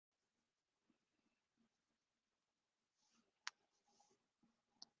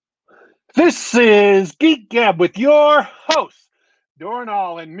This is Geek Gab with your host,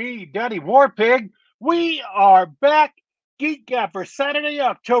 Dornall, and me, Daddy Warpig. We are back, Geek Gab, for Saturday,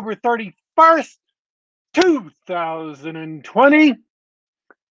 October 31st, 2020.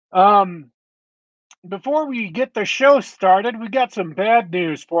 Um, Before we get the show started, we got some bad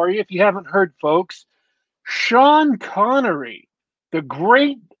news for you if you haven't heard, folks. Sean Connery, the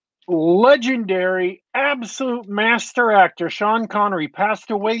great, legendary, absolute master actor, Sean Connery, passed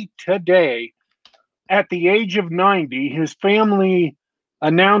away today at the age of 90. His family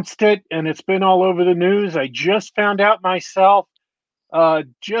announced it, and it's been all over the news. I just found out myself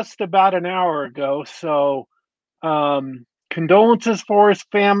just about an hour ago. So, condolences for his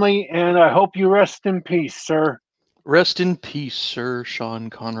family, and I hope you rest in peace, sir. Rest in peace, Sir Sean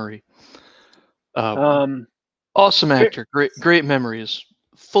Connery. Uh, Um, awesome it, actor. Great memories.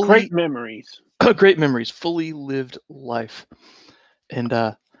 Great Fully, memories. great memories. Fully lived life. And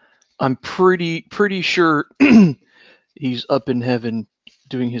I'm pretty sure he's up in heaven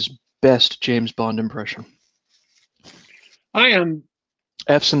doing his best James Bond impression. I am.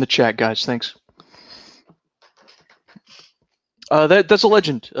 F's in the chat, guys. Thanks. That's a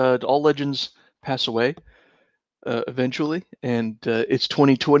legend. All legends pass away eventually, and it's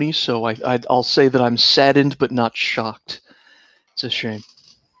 2020, so I'll say that I'm saddened but not shocked. It's a shame.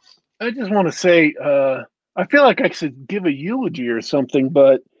 I just want to say, I feel like I should give a eulogy or something,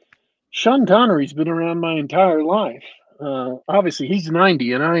 but Sean Connery's been around my entire life. Obviously, he's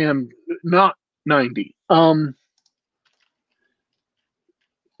 90, and I am not 90. I'm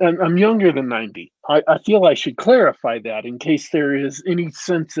younger than 90. I feel I should clarify that in case there is any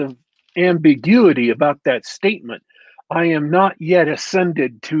sense of ambiguity about that statement. I am not yet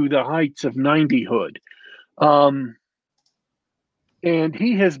ascended to the heights of 90hood. Um, and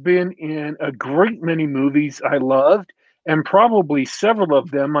he has been in a great many movies I loved, and probably several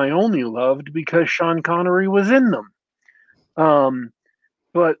of them I only loved because Sean Connery was in them. Um,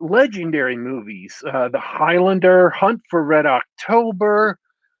 but legendary movies, The Highlander, Hunt for Red October,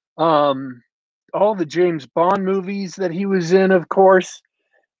 um, all the James Bond movies that he was in, of course,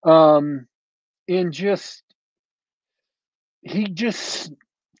 um, and just he just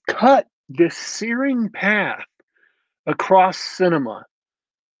cut this searing path across cinema.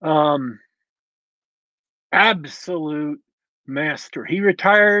 Um, Absolute master. He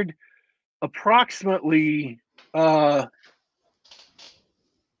retired approximately uh,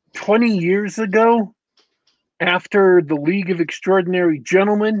 20 years ago after the League of Extraordinary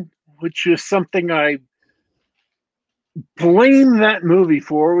Gentlemen, which is something I blame that movie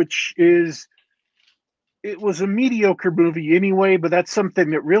for, which is it was a mediocre movie anyway, but that's something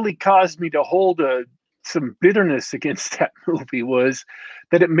that really caused me to hold some bitterness against that movie was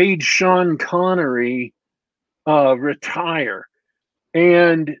that it made Sean Connery retire.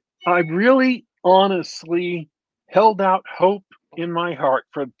 And I really honestly held out hope in my heart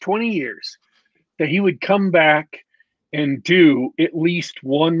for 20 years that he would come back and do at least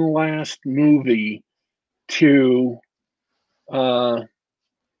one last movie to uh,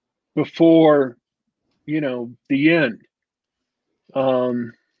 before the end.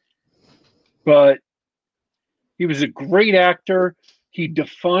 Um, but he was a great actor. He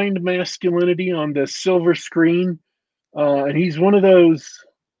defined masculinity on the silver screen, and he's one of those.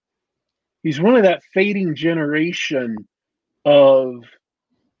 He's one of that fading generation of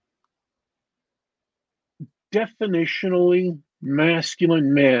definitionally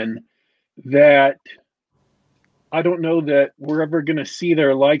masculine men that I don't know that we're ever going to see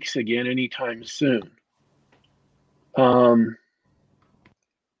their likes again anytime soon. Um,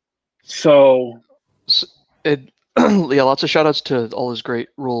 so It, yeah, lots of shout outs to all his great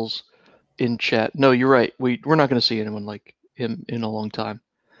roles in chat. No, you're right. We're not going to see anyone like him in a long time.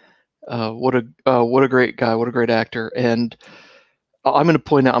 What a great guy. What a great actor. And I'm going to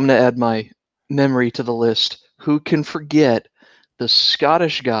point out. I'm going to add my memory to the list. Who can forget the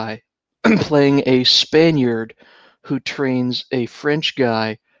Scottish guy playing a Spaniard who trains a French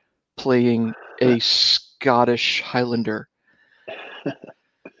guy playing a Scottish Highlander?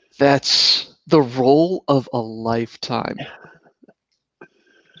 That's the role of a lifetime.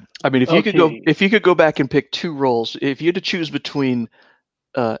 I mean, okay, if you could go back and pick two roles, if you had to choose between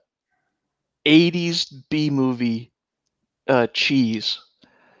uh, 80s B movie Cheese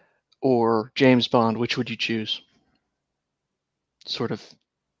or James Bond, which would you choose? Sort of.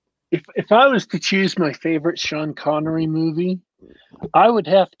 if I was to choose my favorite Sean Connery movie, I would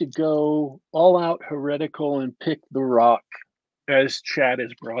have to go all out heretical and pick The Rock, as Chad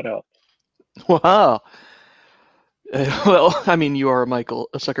has brought up. Wow. Well, I mean, you are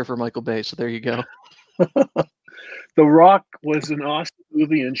a sucker for Michael Bay, so there you go. The Rock was an awesome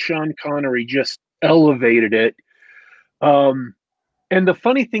movie, and Sean Connery just elevated it. And the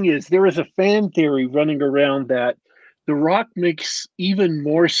funny thing is, there is a fan theory running around that The Rock makes even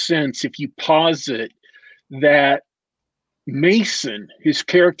more sense if you pause it, that Mason, his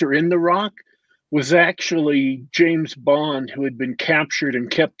character in The Rock, was actually James Bond, who had been captured and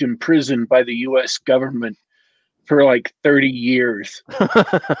kept in prison by the US government for like 30 years.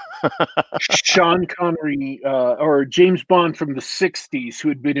 Sean Connery, or James Bond from the 60s, who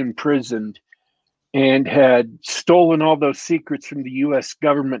had been imprisoned and had stolen all those secrets from the US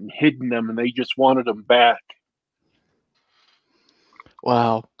government and hidden them, and they just wanted them back.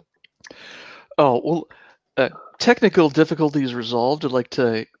 Wow. Oh, well, technical difficulties resolved. I'd like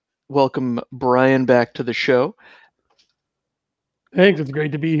to welcome Brian back to the show. Thanks. It's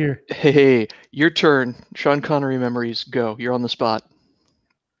great to be here. Hey, your turn. Sean Connery memories, go. You're on the spot.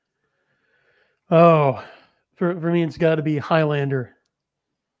 Oh, for me, it's got to be Highlander.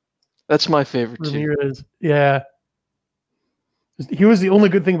 That's my favorite too. Ramirez. Yeah. He was the only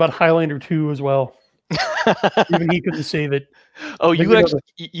good thing about Highlander 2 as well. Even he couldn't save it. Oh, you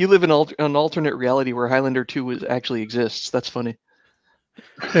live in an alternate reality where Highlander 2 actually exists. That's funny.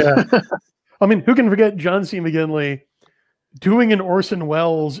 Yeah. I mean, who can forget John C. McGinley doing an Orson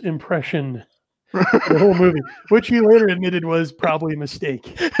Welles impression the whole movie, which he later admitted was probably a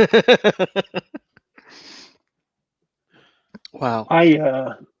mistake. Wow.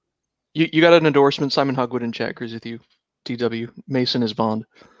 You got an endorsement. Simon Hogwood in chat agrees with you. TW. Mason is Bond.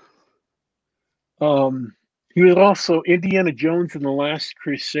 He was also Indiana Jones in The Last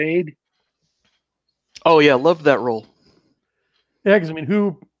Crusade. Oh yeah, loved that role. Yeah, because I mean,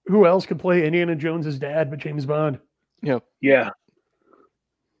 who else could play Indiana Jones's dad but James Bond? Yeah.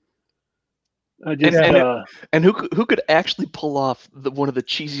 And who could actually pull off one of the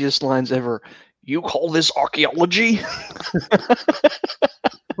cheesiest lines ever? You call this archaeology?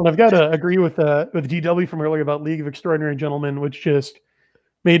 Well, I've got to agree with DW from earlier about League of Extraordinary Gentlemen, which just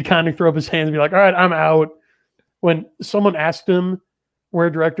made Connick throw up his hands and be like, all right, I'm out. When someone asked him where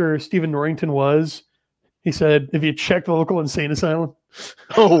director Stephen Norrington was, he said, "If you check the local insane asylum."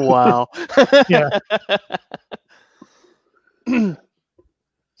 Oh, wow. Yeah. So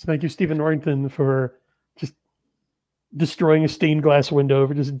thank you, Stephen Norrington, for just destroying a stained glass window,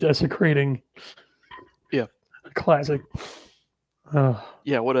 for just desecrating a classic.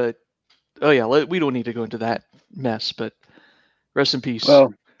 Yeah, we don't need to go into that mess, but rest in peace.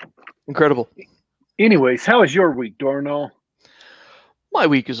 Well, incredible. Anyways, how was your week, Dornall? My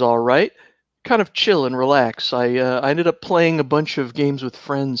week is all right. Kind of chill and relax. I ended up playing a bunch of games with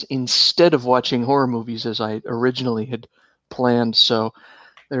friends instead of watching horror movies as I originally had planned. So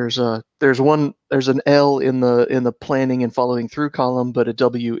there's an L in the planning and following through column, but a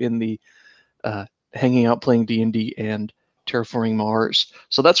W in the hanging out playing D&D and Terraforming Mars.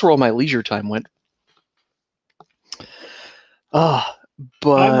 So that's where all my leisure time went. But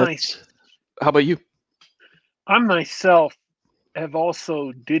how about you? I myself have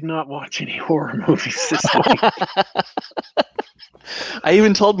also did not watch any horror movies this week. I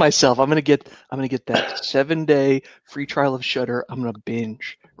even told myself I'm gonna get that 7-day free trial of Shudder. I'm gonna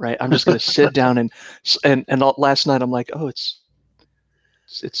binge. Right. I'm just gonna sit down and last night I'm like, oh, it's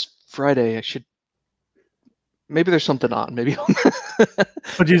Friday. I should. Maybe there's something on. Maybe.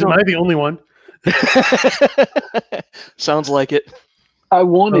 But geez, am I the only one? Sounds like it. I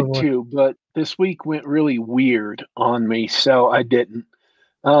wanted to, but this week went really weird on me, so I didn't.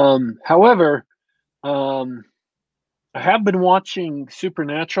 However, I have been watching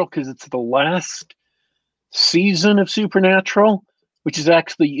Supernatural because it's the last season of Supernatural, which is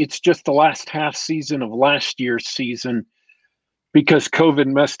it's just the last half season of last year's season because COVID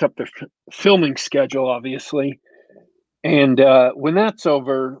messed up the filming schedule, obviously. And when that's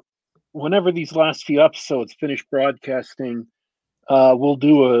over, whenever these last few episodes finish broadcasting, we'll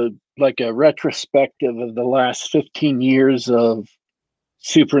do a retrospective of the last 15 years of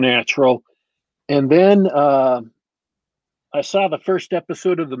Supernatural. And then I saw the first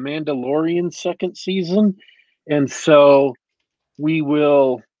episode of The Mandalorian second season. And so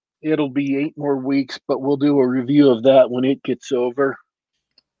it'll be 8 more weeks, but we'll do a review of that when it gets over.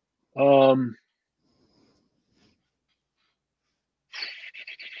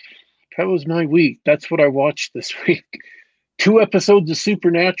 That was my week. That's what I watched this week. 2 episodes of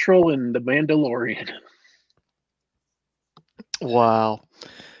Supernatural and The Mandalorian. Wow.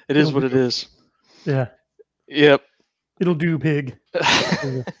 It is what it is. Yeah. Yep. It'll do, pig.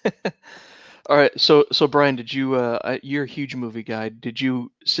 All right. So Brian, did you you're a huge movie guy. Did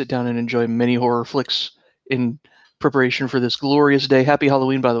you sit down and enjoy many horror flicks in preparation for this glorious day? Happy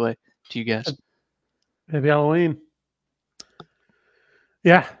Halloween, by the way, to you guys. Happy Halloween.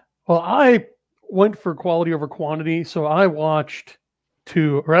 Yeah. Well, I went for quality over quantity, so I watched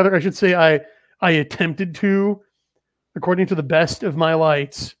two, or rather, I should say, I attempted to, according to the best of my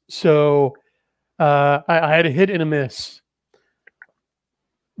lights. So I had a hit and a miss.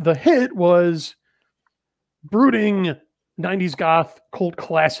 The hit was brooding 90s goth cult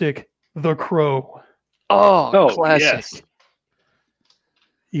classic, The Crow. Oh, Oh, classic. yes.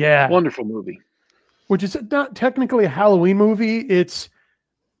 Yeah. Wonderful movie. Which is not technically a Halloween movie. It's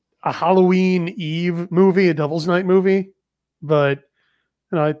a Halloween Eve movie, a Devil's Night movie. But,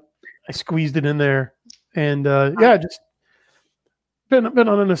 I squeezed it in there. And just been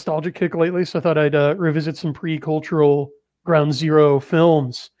on a nostalgic kick lately. So I thought I'd revisit some pre-cultural Ground Zero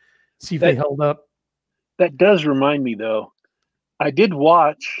films, see if they held up. That does remind me, though. I did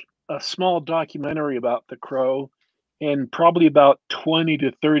watch a small documentary about The Crow and probably about 20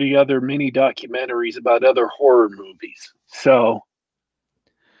 to 30 other mini documentaries about other horror movies. So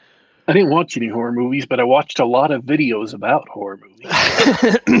I didn't watch any horror movies, but I watched a lot of videos about horror movies.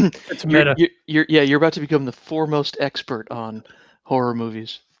 It's meta. You're about to become the foremost expert on horror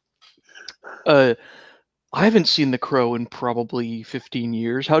movies. I haven't seen The Crow in probably 15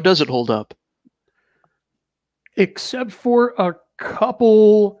 years. How does it hold up? Except for a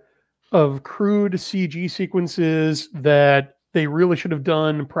couple of crude CG sequences that they really should have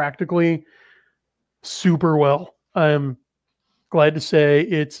done practically super well. I'm glad to say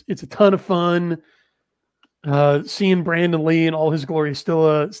it's a ton of fun. Seeing Brandon Lee in all his glory is still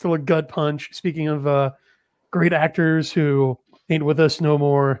a gut punch. Speaking of great actors who ain't with us no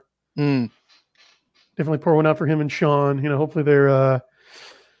more. Definitely pour one out for him and Sean. Hopefully they're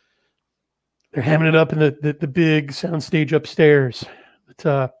hamming it up in the big soundstage upstairs.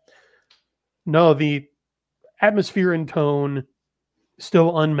 But no, the atmosphere and tone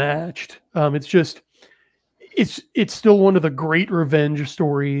still unmatched. It's still one of the great revenge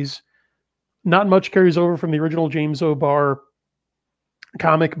stories. Not much carries over from the original James O'Barr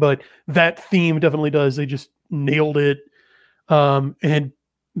comic, but that theme definitely does. They just nailed it. And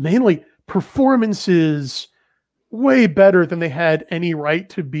mainly performances way better than they had any right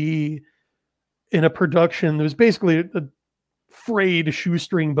to be in a production that was basically a frayed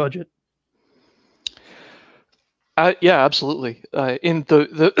shoestring budget. Yeah, absolutely. In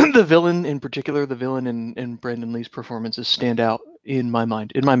the villain in particular, the villain in Brandon Lee's performances stand out in my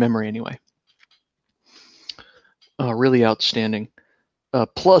mind, in my memory anyway. Really outstanding.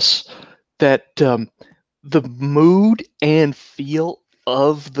 Plus, that the mood and feel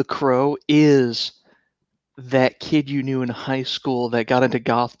of The Crow is that kid you knew in high school that got into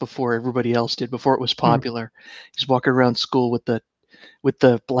goth before everybody else did, before it was popular. He's walking around school with the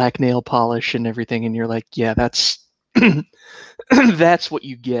black nail polish and everything, and you're like, yeah, that's that's what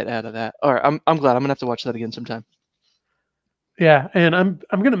you get out of that. All right, I'm glad. I'm gonna have to watch that again sometime. Yeah, and I'm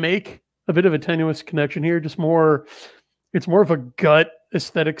gonna make a bit of a tenuous connection here. It's more of a gut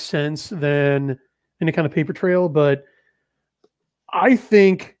aesthetic sense than any kind of paper trail. But I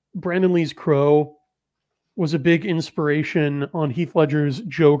think Brandon Lee's Crow was a big inspiration on Heath Ledger's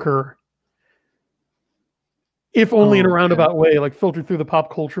Joker, if only in a roundabout way, like filtered through the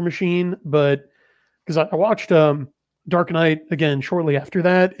pop culture machine. But because I watched Dark Knight again shortly after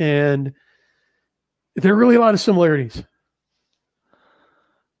that, and there are really a lot of similarities.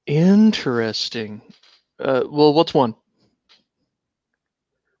 Interesting. Well, what's one?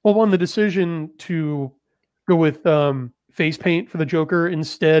 Well, one, the decision to go with face paint for the Joker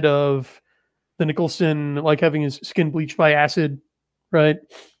instead of the Nicholson, like having his skin bleached by acid, right?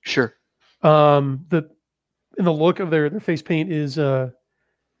 Sure. The look of their face paint is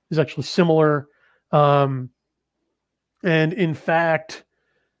actually similar, and in fact,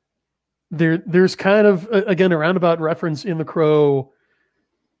 there's kind of again a roundabout reference in The Crow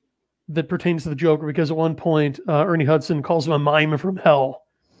that pertains to the Joker, because at one point Ernie Hudson calls him a mime from hell.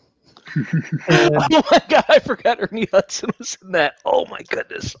 Oh my god, I forgot Ernie Hudson was in that. Oh my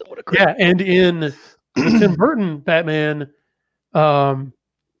goodness, what a great... Yeah, and in the Tim Burton Batman,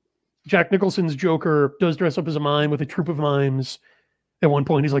 Jack Nicholson's Joker does dress up as a mime with a troop of mimes. At one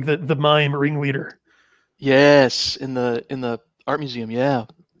point, he's like the mime ringleader. Yes, in the art museum. Yeah,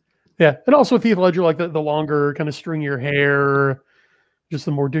 and also with Heath Ledger, like the longer, kind of stringier hair, just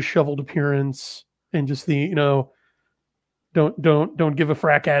the more disheveled appearance, and just the don't give a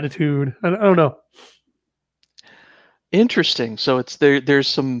frack attitude. I don't know. Interesting. So it's there's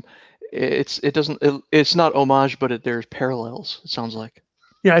some. It's not homage, but there's parallels. It sounds like.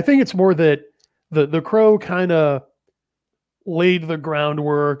 Yeah, I think it's more that the Crow kind of laid the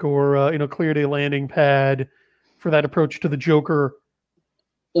groundwork, or cleared a landing pad for that approach to the Joker,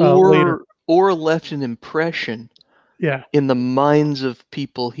 or later. or left an impression Yeah. in the minds of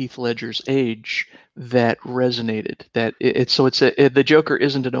people Heath Ledger's age, that resonated. That the Joker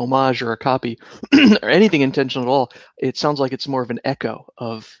isn't an homage or a copy or anything intentional at all. It sounds like it's more of an echo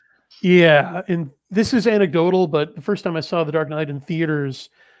of. Yeah, and this is anecdotal, but the first time I saw The Dark Knight in theaters,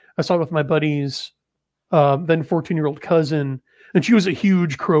 I saw it with my buddy's then 14-year-old cousin, and she was a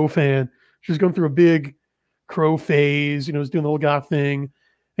huge Crow fan. She was going through a big Crow phase, was doing the whole goth thing,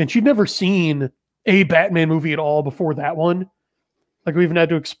 and she'd never seen a Batman movie at all before that one. Like, we even had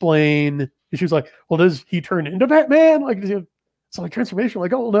to explain. She was like, "Well, does he turn into Batman? Like, it's like transformation?"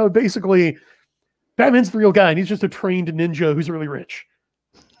 Like, "Oh no, basically, Batman's the real guy, and he's just a trained ninja who's really rich."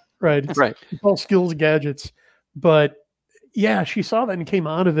 Right. Right. It's all skills and gadgets. But yeah, she saw that and came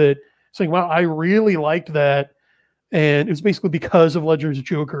out of it saying, "Wow, I really liked that." And it was basically because of Ledger's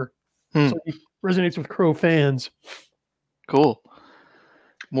Joker. So it resonates with Crow fans. Cool.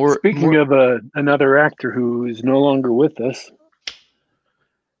 Speaking of another actor who is no longer with us.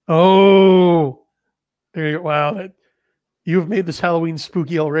 Oh, there you go. Wow. You have made this Halloween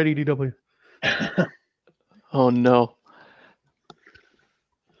spooky already, DW. Oh, no.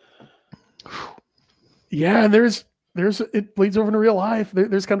 Yeah, and it bleeds over into real life.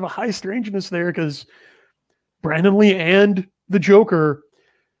 There's kind of a high strangeness there because Brandon Lee and the Joker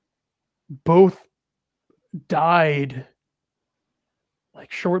both died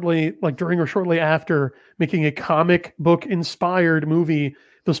during or shortly after making a comic book inspired movie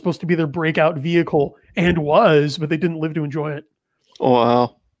that was supposed to be their breakout vehicle, and was, but they didn't live to enjoy it. Oh,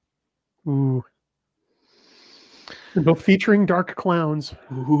 wow. Ooh. And both featuring dark clowns.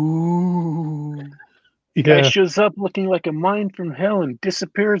 Ooh. Guy shows up looking like a mine from hell and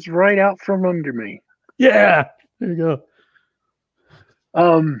disappears right out from under me. Yeah, there you go.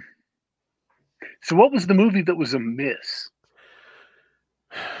 So what was the movie that was a miss?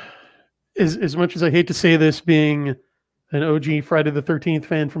 As much as I hate to say this, being an OG Friday the 13th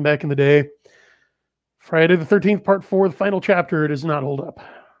fan from back in the day, Friday the 13th Part 4, the final chapter, does not hold up.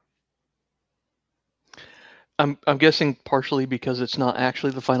 I'm guessing partially because it's not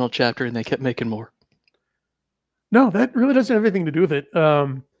actually the final chapter and they kept making more. No, that really doesn't have anything to do with it.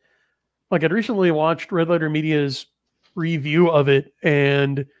 Like, I'd recently watched Red Letter Media's review of it,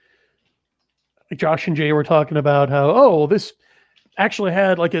 and Josh and Jay were talking about how, this actually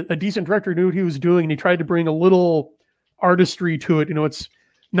had like a decent director, knew what he was doing, and he tried to bring a little artistry to it. It's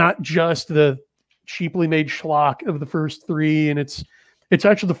not just the cheaply made schlock of the first three, and it's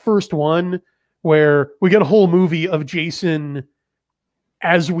actually the first one where we get a whole movie of Jason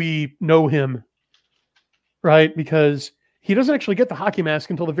as we know him, right? Because he doesn't actually get the hockey mask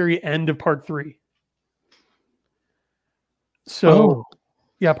until the very end of Part 3. So,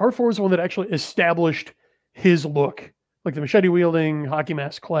 yeah, Part 4 is the one that actually established his look, like the machete wielding, hockey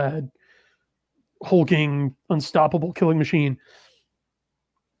mask clad, hulking, unstoppable killing machine.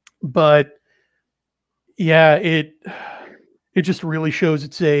 But yeah, it just really shows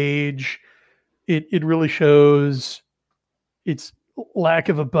its age. It really shows its lack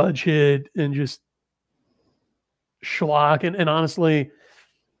of a budget and just schlock. And honestly,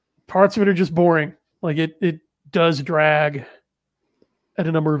 parts of it are just boring. Like, it does drag at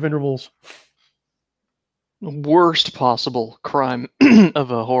a number of intervals. The worst possible crime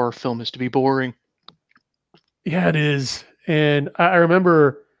of a horror film is to be boring. Yeah, it is. And I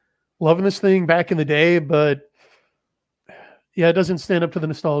remember loving this thing back in the day, but yeah, it doesn't stand up to the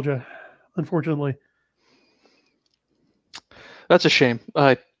nostalgia, unfortunately. That's a shame.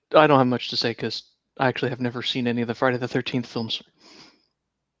 I don't have much to say because I actually have never seen any of the Friday the 13th films.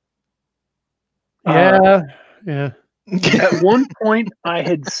 Yeah. At one point, I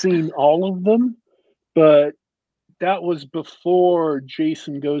had seen all of them, but that was before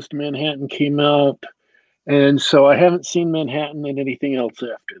Jason Goes to Manhattan came out. And so I haven't seen Manhattan and anything else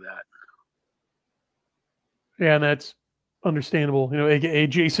after that. Yeah, and that's understandable. AKA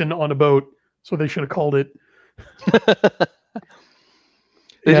Jason on a boat. So they should have called it.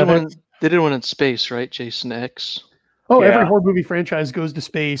 They did one in space, right? Jason X. Oh, yeah. Every horror movie franchise goes to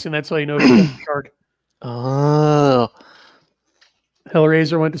space, and that's how you know it's a shark. Oh.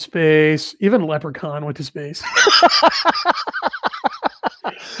 Hellraiser went to space. Even Leprechaun went to space.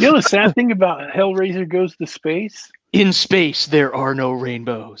 The sad thing about Hellraiser Goes to Space? In space, there are no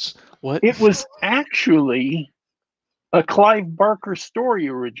rainbows. What? It was actually a Clive Barker story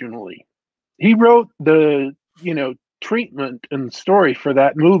originally. He wrote the, treatment and story for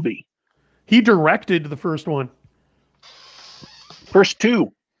that movie. He directed the first one. First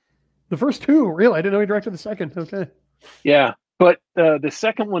two. The first two? Really? I didn't know he directed the second. Okay. Yeah. But the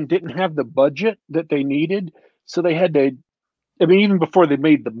second one didn't have the budget that they needed. So they had to, even before they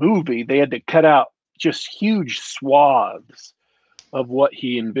made the movie, they had to cut out just huge swaths of what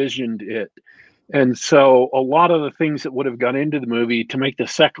he envisioned it. And so a lot of the things that would have gone into the movie to make the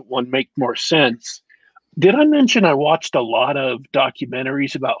second one make more sense. Did I mention I watched a lot of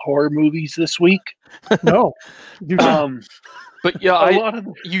documentaries about horror movies this week? No. But yeah, a lot of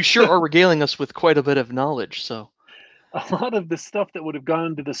you sure are regaling us with quite a bit of knowledge. So a lot of the stuff that would have gone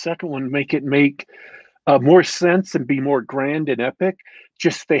into the second one make more sense and be more grand and epic.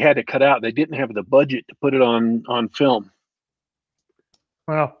 Just they had to cut out. They didn't have the budget to put it on film.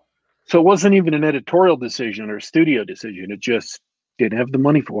 Wow. So it wasn't even an editorial decision or a studio decision. It just didn't have the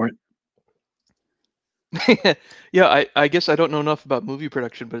money for it. Yeah, I guess I don't know enough about movie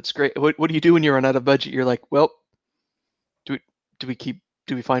production, but it's great. What do you do when you run out of budget? You're like, well, do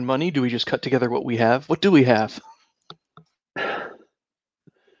we find money? Do we just cut together what we have? What do we have?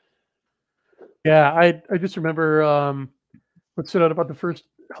 Yeah, I just remember what stood out about the first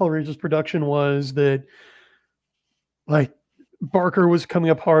Hellraiser's production was that, like, Barker was coming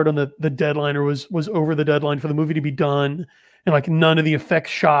up hard on the deadline, or was over the deadline for the movie to be done, and like none of the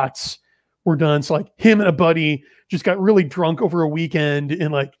effects shots were done. So like him and a buddy just got really drunk over a weekend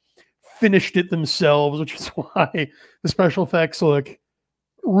and like finished it themselves, which is why the special effects look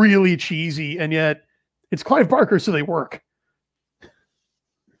really cheesy, and yet it's Clive Barker, so they work.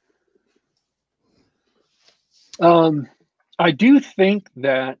 I do think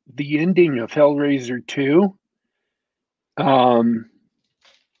that the ending of Hellraiser 2 and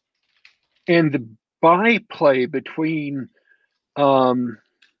the byplay between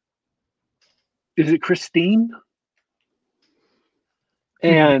is it Christine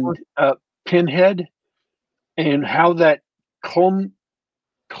and Pinhead, and how that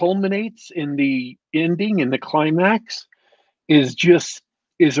culminates in the ending, in the climax, is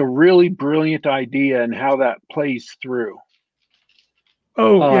a really brilliant idea, and how that plays through.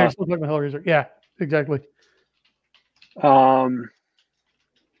 Oh, yeah, you're still talking about Hellraiser. Yeah, exactly. And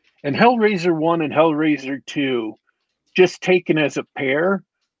Hellraiser 1 and Hellraiser 2, just taken as a pair,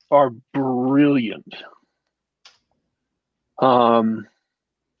 are brilliant.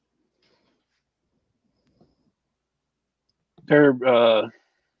 They're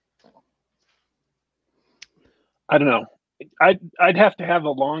I don't know. I'd have to have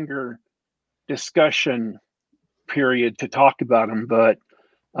a longer discussion period to talk about them, but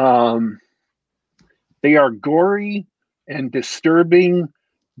they are gory and disturbing,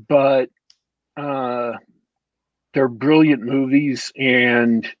 but they're brilliant movies,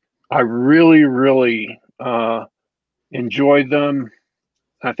 and I really, really enjoyed them.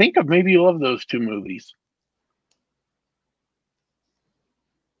 I think I maybe love those two movies.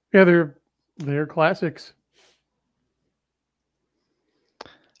 Yeah, they're classics.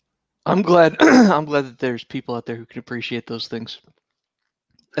 I'm glad that there's people out there who can appreciate those things.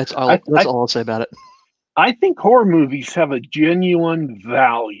 That's all I'll say about it. I think horror movies have a genuine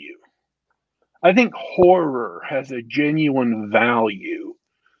value. I think horror has a genuine value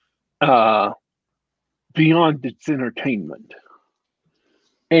beyond its entertainment.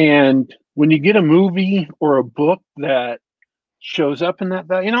 And when you get a movie or a book that shows up in that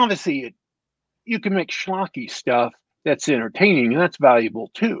value, and obviously you can make schlocky stuff that's entertaining, and that's valuable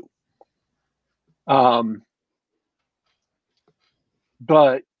too.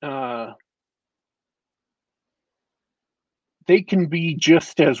 But they can be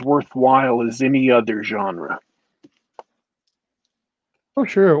just as worthwhile as any other genre. Oh,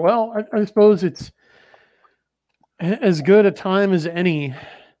 sure. Well, I suppose it's as good a time as any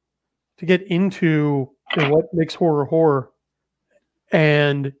to get into what makes horror.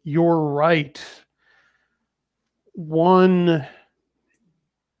 And you're right. One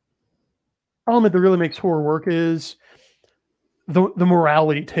element that really makes horror work is the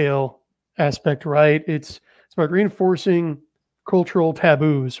morality tale aspect, right? It's about reinforcing cultural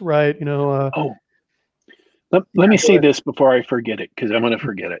taboos, right? Let me say this before I forget it, because I'm going to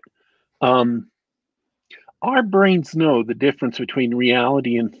forget it. Our brains know the difference between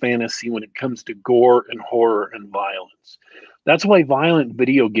reality and fantasy when it comes to gore and horror and violence. That's why violent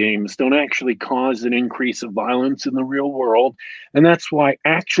video games don't actually cause an increase of violence in the real world. And that's why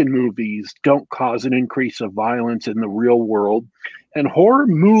action movies don't cause an increase of violence in the real world. And horror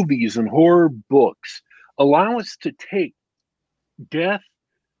movies and horror books allow us to take death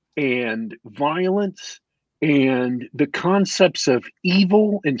and violence and the concepts of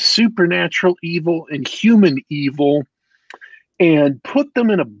evil and supernatural evil and human evil and put them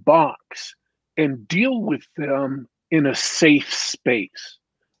in a box and deal with them in a safe space.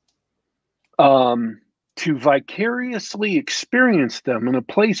 to vicariously experience them in a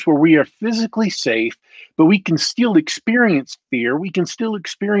place where we are physically safe, but we can still experience fear, we can still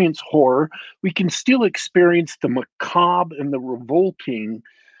experience horror, we can still experience the macabre and the revolting,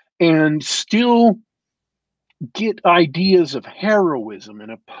 and still get ideas of heroism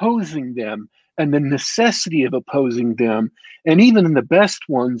and opposing them and the necessity of opposing them, and even in the best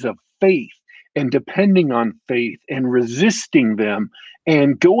ones of faith and depending on faith and resisting them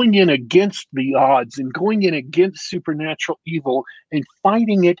and going in against the odds and going in against supernatural evil and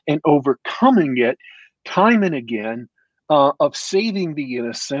fighting it and overcoming it time and again, of saving the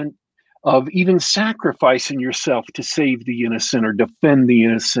innocent, of even sacrificing yourself to save the innocent or defend the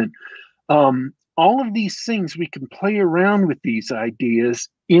innocent. All of these things, we can play around with these ideas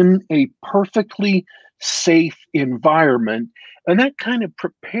in a perfectly safe environment, and that kind of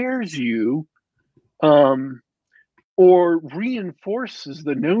prepares you, or reinforces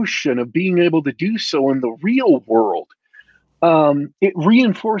the notion of being able to do so in the real world. It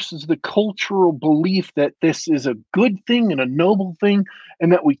reinforces the cultural belief that this is a good thing and a noble thing,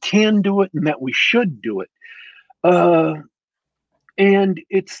 and that we can do it and that we should do it. And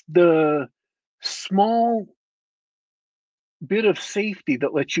it's the small bit of safety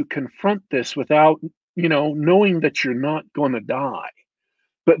that lets you confront this without, knowing that you're not going to die,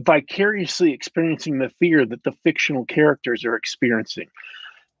 but vicariously experiencing the fear that the fictional characters are experiencing.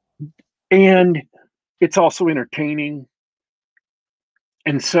 And it's also entertaining.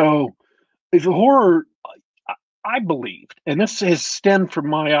 And so, if horror, I believed, and this has stemmed from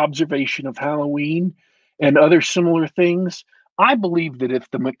my observation of Halloween and other similar things, I believe that if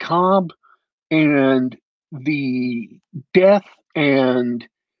the macabre and the death and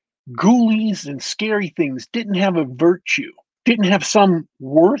ghoulies and scary things didn't have a virtue, didn't have some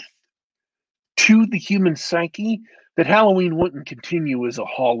worth to the human psyche, that Halloween wouldn't continue as a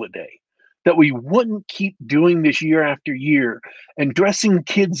holiday, that we wouldn't keep doing this year after year and dressing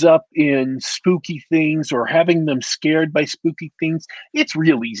kids up in spooky things or having them scared by spooky things. It's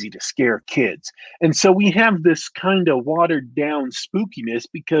real easy to scare kids. And so we have this kind of watered down spookiness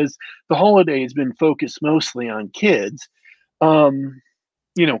because the holiday has been focused mostly on kids,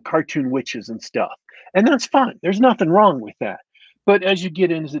 cartoon witches and stuff. And that's fine. There's nothing wrong with that. But as you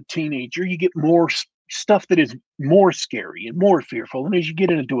get into the teenager, you get more stuff that is more scary and more fearful. And as you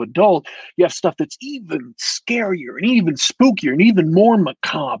get into adult, you have stuff that's even scarier and even spookier and even more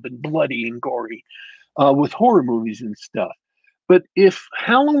macabre and bloody and gory, with horror movies and stuff. But if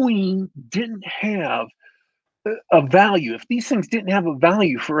Halloween didn't have a value, if these things didn't have a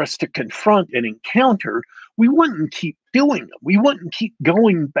value for us to confront and encounter, we wouldn't keep doing them. We wouldn't keep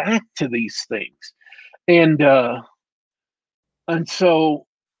going back to these things. And so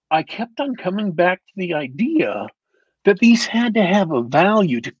I kept on coming back to the idea that these had to have a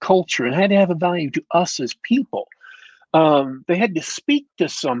value to culture and had to have a value to us as people. They had to speak to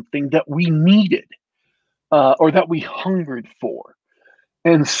something that we needed, or that we hungered for.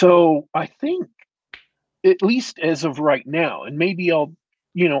 And so I think, at least as of right now, and maybe I'll,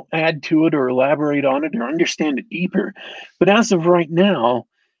 add to it or elaborate on it or understand it deeper, but as of right now,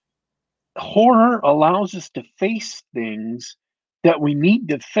 horror allows us to face things that we need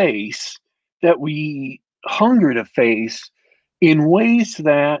to face, that we hunger to face, in ways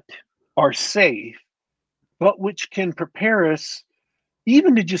that are safe, but which can prepare us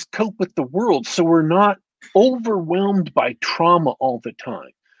even to just cope with the world so we're not overwhelmed by trauma all the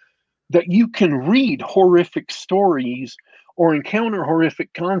time. That you can read horrific stories or encounter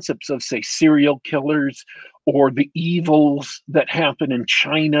horrific concepts of, say, serial killers or the evils that happen in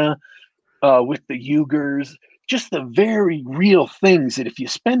China, with the Uyghurs, just the very real things that if you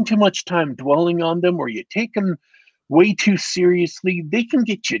spend too much time dwelling on them or you take them way too seriously, they can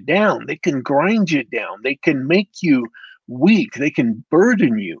get you down. They can grind you down. They can make you weak. They can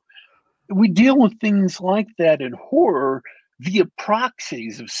burden you. We deal with things like that in horror via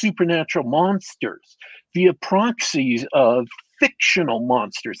proxies of supernatural monsters, via proxies of fictional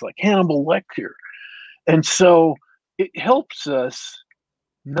monsters like Hannibal Lecter. And so it helps us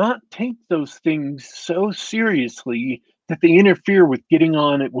not take those things so seriously that they interfere with getting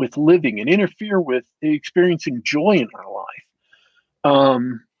on it with living and interfere with experiencing joy in our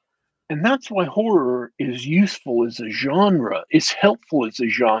life. And that's why horror is useful as a genre, is helpful as a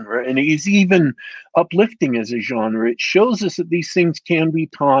genre, and is even uplifting as a genre. It shows us that these things can be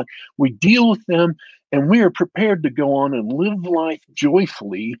taught. We deal with them, and we are prepared to go on and live life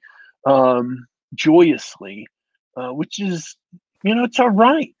joyfully, joyously, which is, it's our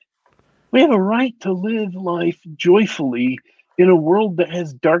right. We have a right to live life joyfully in a world that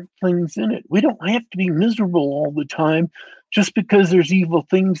has dark things in it. We don't have to be miserable all the time just because there's evil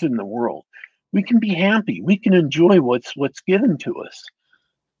things in the world. we can be happy. We can enjoy what's given to us.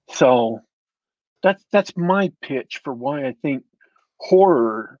 So that's my pitch for why I think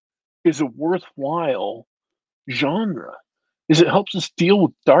horror is a worthwhile genre. Is it helps us deal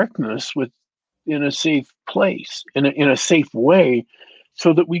with darkness in a safe place, in a safe way,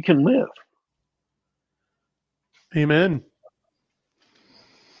 so that we can live. Amen.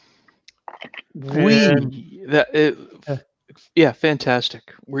 Yeah,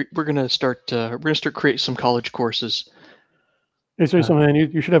 fantastic. We're gonna start create some college courses. Hey, seriously, man,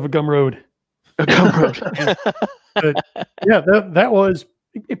 you should have a Gumroad. A Gumroad. But yeah, that was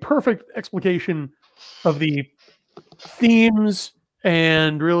a perfect explication of the themes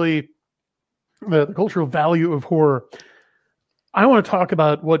and really the cultural value of horror. I want to talk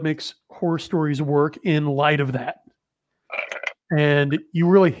about what makes horror stories work in light of that. And you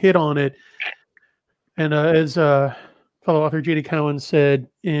really hit on it. And as fellow author J.D. Cowan said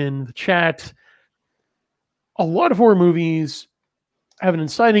in the chat, a lot of horror movies have an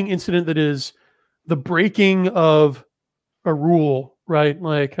inciting incident that is the breaking of a rule, right?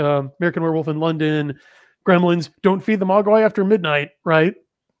 Like American Werewolf in London, Gremlins, don't feed the Mogwai after midnight, right?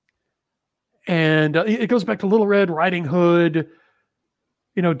 And it goes back to Little Red Riding Hood.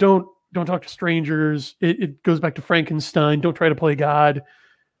 You know, don't talk to strangers. It goes back to Frankenstein. Don't try to play God.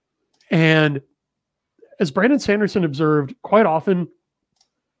 And as Brandon Sanderson observed, quite often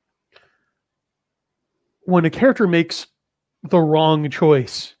when a character makes the wrong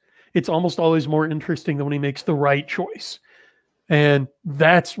choice, it's almost always more interesting than when he makes the right choice. And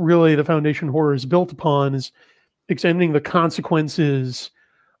that's really the foundation horror is built upon, is examining the consequences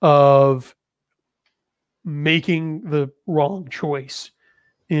of making the wrong choice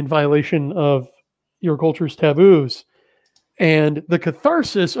in violation of your culture's taboos. And the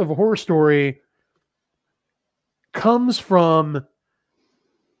catharsis of a horror story comes from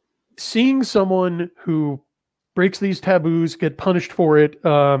seeing someone who breaks these taboos get punished for it.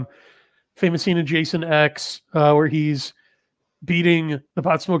 Famous scene in Jason X where he's beating the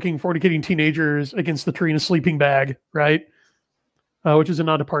pot-smoking, fornicating teenagers against the tree in a sleeping bag, right? Which is a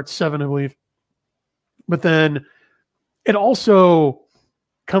nod to part 7, I believe. But then it also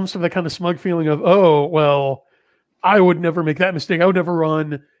comes from that kind of smug feeling of, oh, well, I would never make that mistake. I would never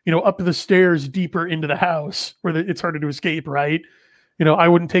run, up the stairs deeper into the house where it's harder to escape, right? I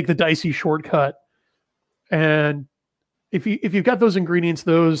wouldn't take the dicey shortcut. And if you've got those ingredients,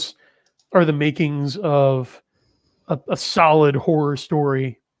 those are the makings of a solid horror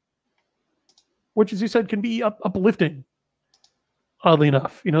story, which, as you said, can be uplifting, oddly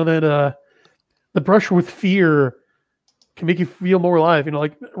enough. That the brush with fear can make you feel more alive,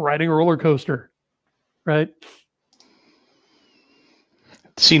 like riding a roller coaster, right?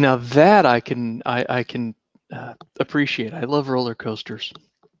 See, now that I can appreciate. I love roller coasters.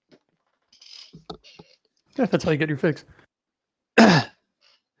 Yeah, that's how you get your fix.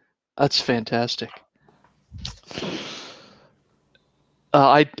 That's fantastic.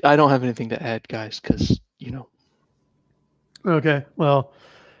 I don't have anything to add, guys, because Okay, well,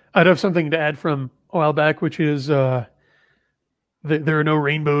 I'd have something to add from a while back, which is there are no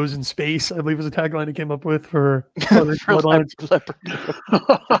rainbows in space, I believe was a tagline I came up with for Bloodlines.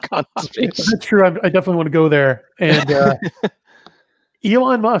 That's true. I definitely want to go there. And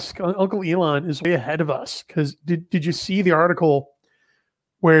Elon Musk, Uncle Elon, is way ahead of us. Because did you see the article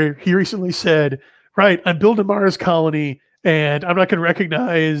where he recently said, right, I'm building a Mars colony, and I'm not going to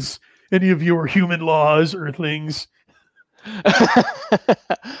recognize any of your human laws, Earthlings. I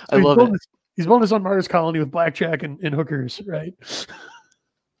love it. He's building his own Mars colony with blackjack and hookers, right?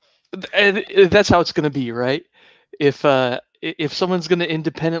 And that's how it's going to be, right? If someone's going to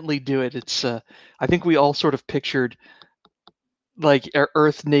independently do it, it's I think we all sort of pictured like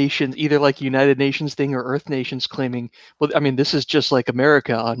Earth nations, either like United Nations thing or Earth nations claiming, well, I mean, this is just like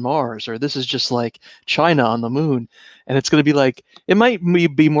America on Mars, or this is just like China on the moon. And it's going to be like, it might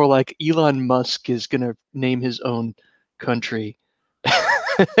be more like Elon Musk is going to name his own country.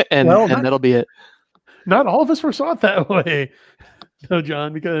 and that'll be it. Not all of us foresaw it that way. No,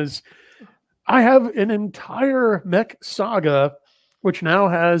 John, because I have an entire mech saga, which now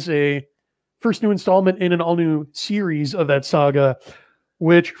has a first new installment in an all-new series of that saga,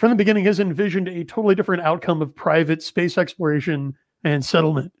 which from the beginning has envisioned a totally different outcome of private space exploration and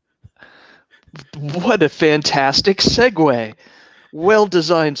settlement. What a fantastic segue. Well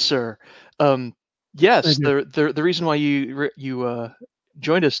designed, sir. Yes, the reason why you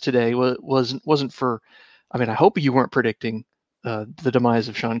joined us today wasn't for, I mean, I hope you weren't predicting the demise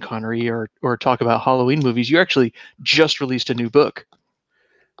of Sean Connery or talk about Halloween movies. You actually just released a new book.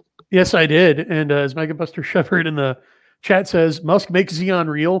 Yes, I did. And as Megabuster Shepard in the chat says, Musk makes Xeon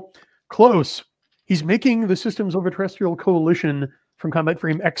real. Close. He's making the Systems Overterrestrial Coalition from Combat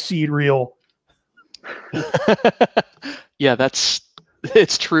Frame Exceed real. Yeah,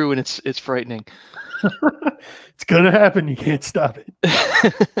 it's true, and it's frightening. It's gonna happen. You can't stop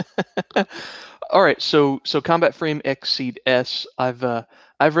it. All right, so Combat Frame Exceed S. I've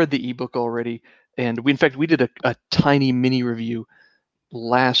read the ebook already, and we did a tiny mini review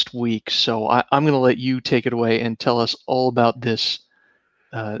last week. So I'm going to let you take it away and tell us all about this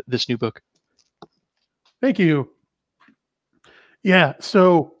this new book. Thank you. Yeah,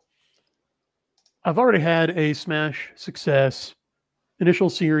 so I've already had a smash success initial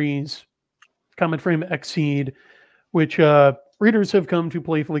series, Combat Frame Exceed, which readers have come to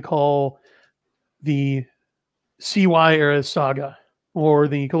playfully call the CY era saga, or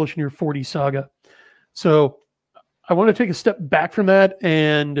the Coalition Year 40 saga. So I want to take a step back from that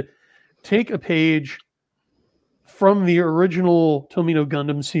and take a page from the original Tomino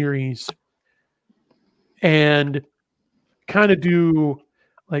Gundam series and kind of do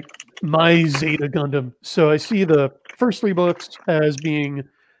like my Zeta Gundam. So I see the first 3 books as being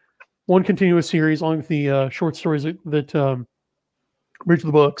one continuous series along with the short stories that bridge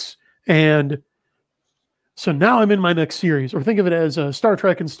the books. And so now I'm in my next series, or think of it as Star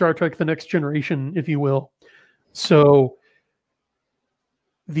Trek and Star Trek The Next Generation, if you will. So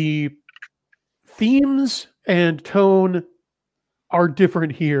the themes and tone are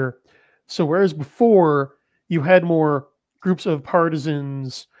different here. So whereas before you had more groups of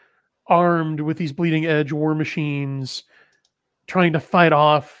partisans armed with these bleeding edge war machines trying to fight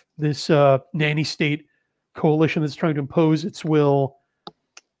off this nanny state coalition that's trying to impose its will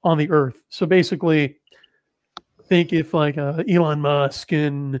on the earth. So basically, think if like Elon Musk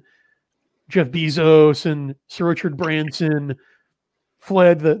and Jeff Bezos and Sir Richard Branson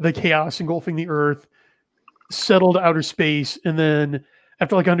fled the chaos engulfing the earth, settled outer space, and then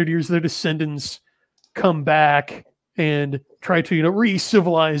after like 100 years, their descendants come back and try to,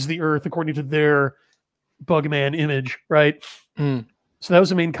 re-civilize the earth according to their Bugman image, right? Mm. So that was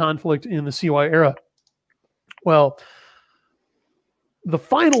the main conflict in the CY era. Well, the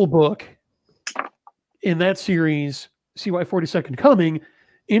final book in that series, CY 42nd Coming,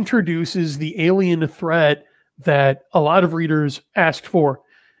 introduces the alien threat that a lot of readers asked for.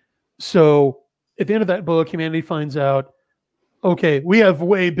 So at the end of that book, humanity finds out, okay, we have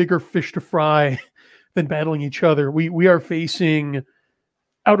way bigger fish to fry than battling each other. We are facing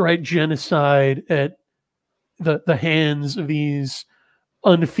outright genocide at the hands of these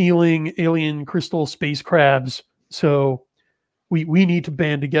unfeeling alien crystal space crabs. So we need to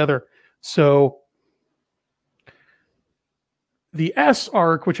band together. So the S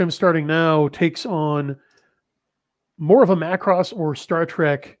arc, which I'm starting now, takes on more of a Macross or Star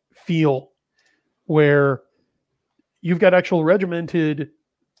Trek feel, where you've got actual regimented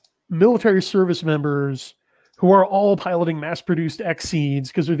military service members who are all piloting mass-produced Exceeds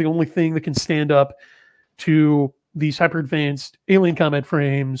because they're the only thing that can stand up to these hyper-advanced alien combat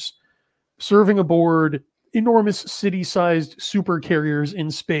frames, serving aboard enormous city-sized super carriers in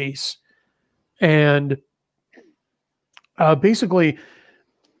space, and basically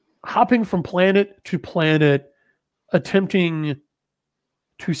hopping from planet to planet, attempting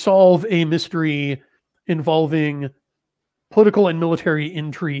to solve a mystery involving political and military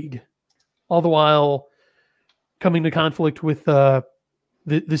intrigue, all the while coming to conflict with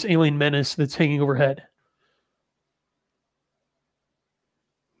this alien menace that's hanging overhead.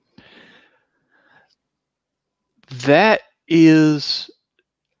 That is,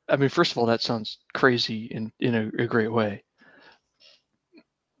 I mean, first of all, that sounds crazy in a great way.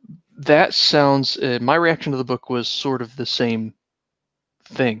 That sounds, my reaction to the book was sort of the same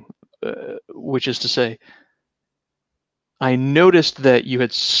thing, which is to say, I noticed that you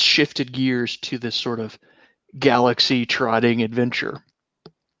had shifted gears to this sort of galaxy trotting adventure.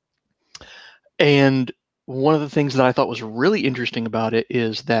 And one of the things that I thought was really interesting about it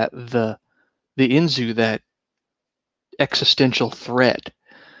is that the Inzu, that existential threat,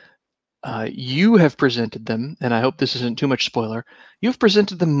 you have presented them, and I hope this isn't too much spoiler, you've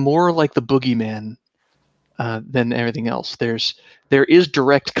presented them more like the boogeyman than everything else. There is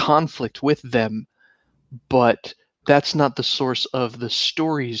direct conflict with them, but that's not the source of the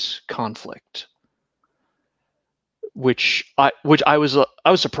story's conflict, which I was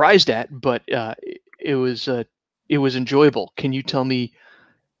surprised at, but it was enjoyable. Can you tell me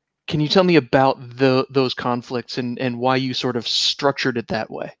about those conflicts and why you sort of structured it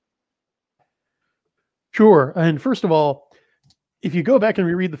that way? Sure. And first of all, if you go back and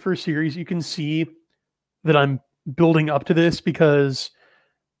reread the first series, you can see that I'm building up to this because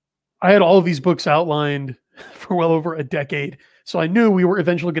I had all of these books outlined for well over a decade. So I knew we were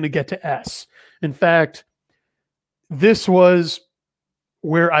eventually going to get to S. In fact, this was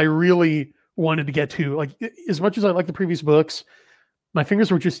where I really wanted to get to. Like, as much as I like the previous books, my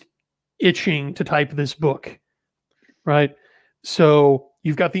fingers were just itching to type this book, right? So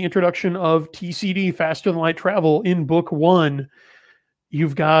you've got the introduction of TCD, Faster Than Light Travel, in book 1.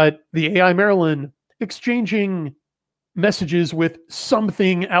 You've got the AI Marilyn exchanging messages with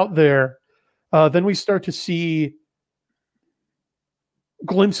something out there. Then we start to see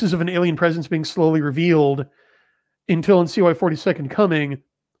glimpses of an alien presence being slowly revealed until in CY 42nd Coming,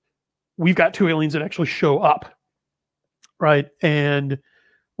 we've got 2 aliens that actually show up, right? And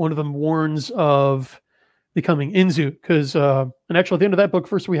one of them warns of becoming Inzu, because, and actually at the end of that book,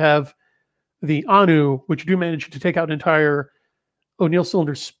 first we have the Anu, which do manage to take out an entire O'Neill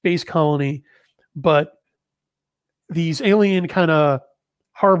Cylinder space colony, but these alien kind of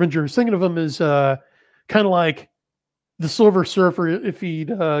harbingers, thinking of them as kind of like the Silver Surfer if he'd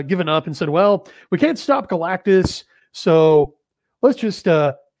given up and said, well, we can't stop Galactus, so let's just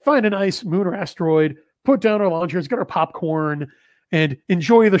find a nice moon or asteroid, put down our launchers, get our popcorn, and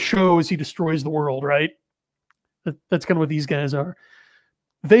enjoy the show as he destroys the world, right? That's kind of what these guys are.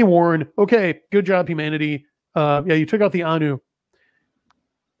 They warn, okay, good job, humanity. Yeah, you took out the Anu.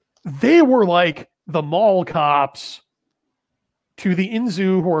 They were like the mall cops to the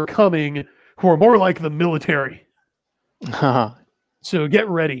Inzu who are coming, who are more like the military. So get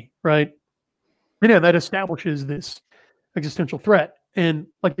ready, right? And yeah, that establishes this existential threat. And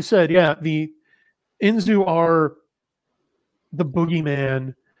like you said, yeah, the Inzu are the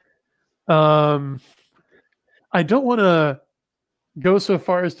boogeyman. I don't want to go so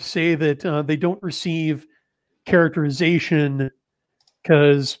far as to say that they don't receive characterization,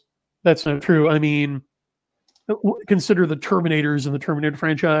 because that's not true. I mean, consider the Terminators in the Terminator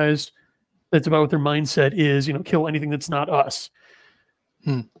franchise. That's about what their mindset is, kill anything that's not us.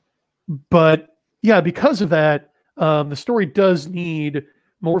 But yeah, because of that, the story does need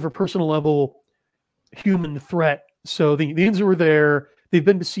more of a personal level human threat. So the Inzu are there. They've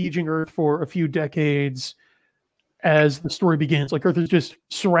been besieging Earth for a few decades as the story begins. Like, Earth is just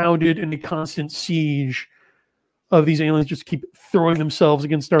surrounded in a constant siege of these aliens, just keep throwing themselves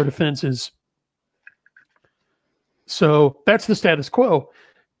against our defenses. So that's the status quo.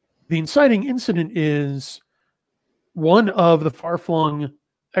 The inciting incident is one of the far-flung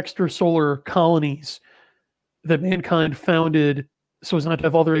extrasolar colonies that mankind founded so as not to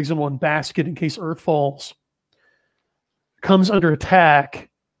have all their eggs in one basket in case Earth falls, comes under attack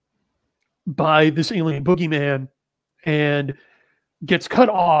by this alien boogeyman and gets cut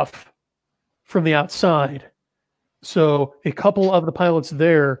off from the outside. So a couple of the pilots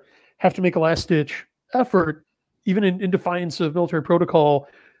there have to make a last-ditch effort, even in defiance of military protocol,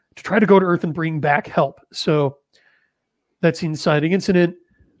 to try to go to Earth and bring back help. So that's the inciting incident.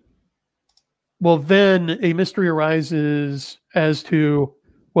 Well, then a mystery arises as to,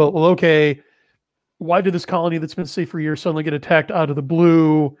 well, okay, why did this colony that's been safe for years suddenly get attacked out of the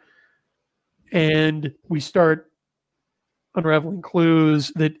blue? And we start unraveling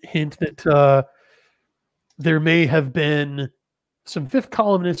clues that hint that there may have been some fifth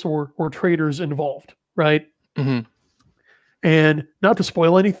columnists or traitors involved, right? Mm-hmm. And not to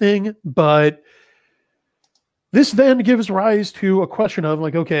spoil anything, but this then gives rise to a question of,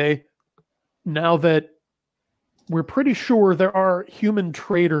 like, okay, now that we're pretty sure there are human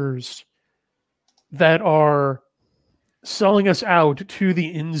traitors that are selling us out to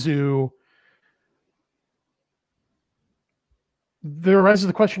the Inzu, there arises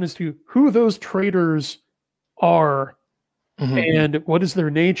the question as to who those traitors are, mm-hmm. and what is their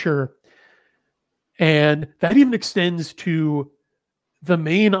nature. And that even extends to the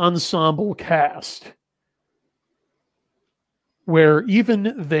main ensemble cast, where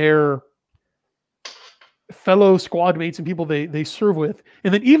even their fellow squad mates and people they serve with,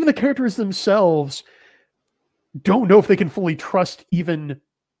 and then even the characters themselves don't know if they can fully trust even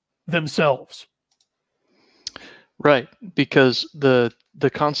themselves. Right, because the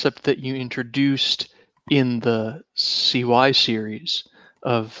concept that you introduced in the CY series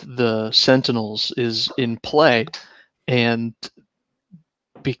of the Sentinels is in play, and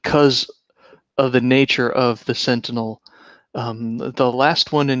because of the nature of the Sentinel, the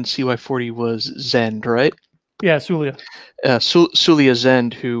last one in CY40 was Zend, right? Yeah, Sulia. Sulia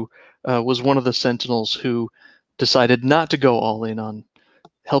Zend, who was one of the Sentinels who decided not to go all in on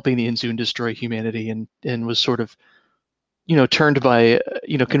helping the Inzu and destroy humanity, and was sort of, turned by,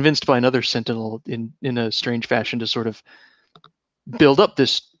 convinced by another Sentinel in a strange fashion to sort of build up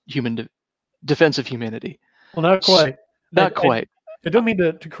this human defense of humanity. Well, not quite. Not quite. I don't mean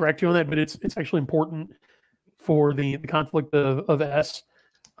to correct you on that, but it's actually important for the conflict of S.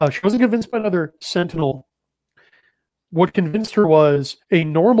 She wasn't convinced by another Sentinel. What convinced her was a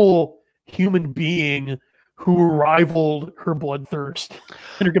normal human being who rivaled her bloodthirst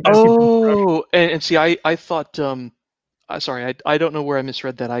and her capacity. Oh, and see, I thought, sorry, I don't know where I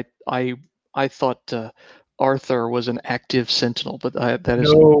misread that. I thought Arthur was an active Sentinel, but that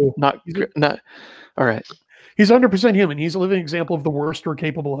is not. All right. He's 100% human. He's a living example of the worst we're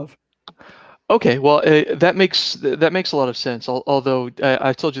capable of. Okay, well, that makes a lot of sense. Although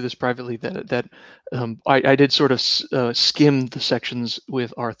I told you this privately that I did sort of skim the sections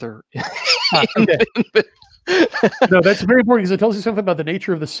with Arthur. Okay. No, that's very important because it tells you something about the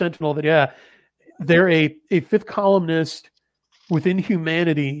nature of the Sentinel. That they're a fifth columnist within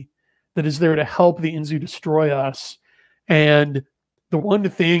humanity that is there to help the Inzu destroy us, and the one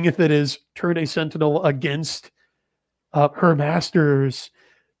thing that has turned a Sentinel against her masters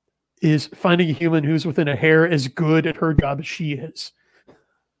is finding a human who's within a hair as good at her job as she is.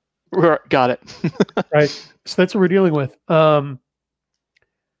 Got it. Right. So that's what we're dealing with.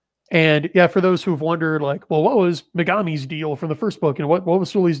 And yeah, for those who've wondered, like, well, what was Megami's deal from the first book? And what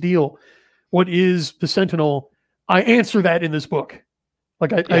was Sully's deal? What is the Sentinel? I answer that in this book.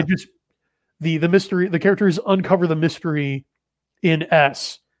 Like I just the mystery, the characters uncover the mystery in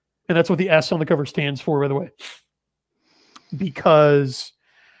S. And that's what the S on the cover stands for, by the way. Because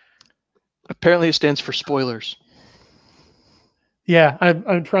apparently it stands for spoilers. Yeah,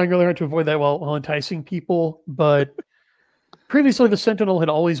 I'm trying really hard to avoid that while enticing people. But previously, the Sentinel had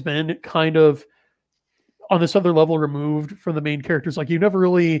always been kind of on this other level removed from the main characters. Like, you never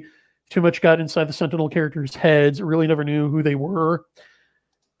really too much got inside the Sentinel characters' heads, really never knew who they were.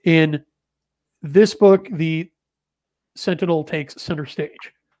 In this book, the Sentinel takes center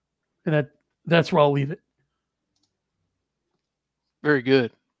stage. And that's where I'll leave it. Very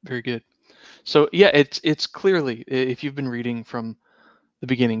good. Very good. So yeah, it's clearly, if you've been reading from the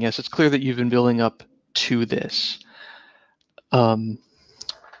beginning, yes, it's clear that you've been building up to this.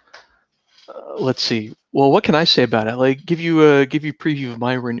 Let's see. Well, what can I say about it? Like, give you a preview of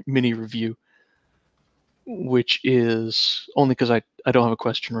my mini review, which is only because I don't have a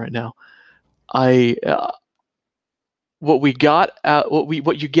question right now. What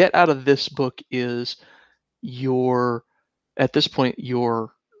you get out of this book is at this point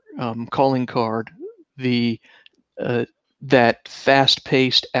your calling card, that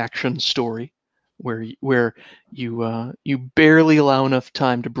fast-paced action story where you barely allow enough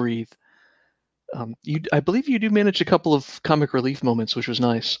time to breathe. I believe you do manage a couple of comic relief moments, which was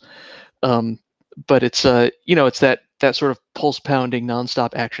nice. But it's it's that sort of pulse-pounding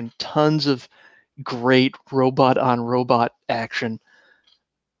nonstop action, tons of great robot on robot action,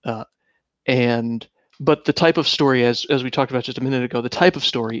 but the type of story, as we talked about just a minute ago, the type of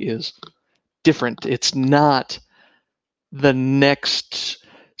story is different. It's not the next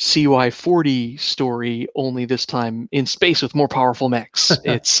CY40 story, only this time in space with more powerful mechs.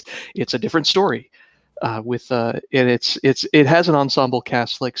 It's a different story. It has an ensemble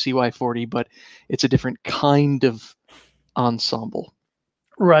cast like CY40, but it's a different kind of ensemble.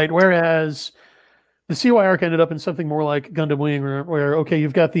 Right. Whereas the CY arc ended up in something more like Gundam Wing, where okay,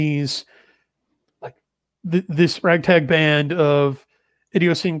 you've got these this ragtag band of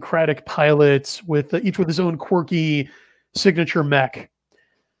idiosyncratic pilots with each with his own quirky signature mech.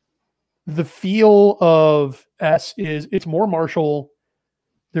 The feel of S is it's more martial.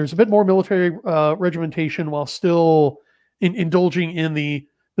 There's a bit more military regimentation while still indulging in the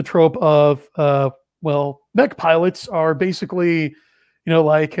trope of mech pilots are basically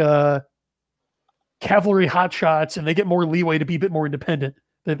like cavalry hotshots, and they get more leeway to be a bit more independent.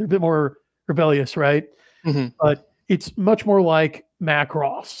 They're a bit more rebellious, right? Mm-hmm. But it's much more like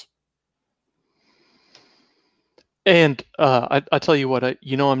Macross. And I tell you what,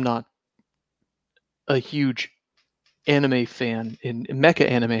 I'm not a huge anime fan in mecha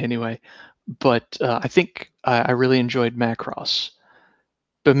anime anyway, but I think I really enjoyed Macross.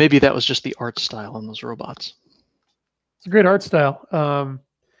 But maybe that was just the art style on those robots. It's a great art style.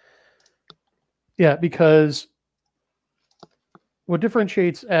 Yeah, because what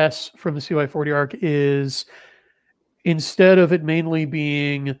differentiates S from the CY40 arc is instead of it mainly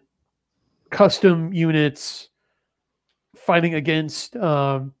being custom units fighting against,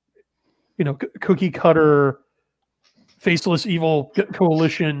 cookie cutter, faceless evil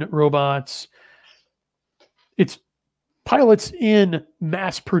coalition robots, it's pilots in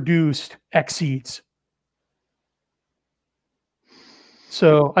mass-produced Exceeds.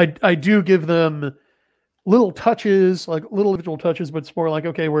 So I do give them little touches, like little individual touches, but it's more like,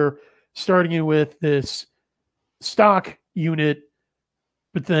 okay, we're starting you with this stock unit,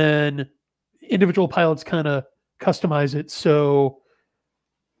 but then individual pilots kind of customize it. So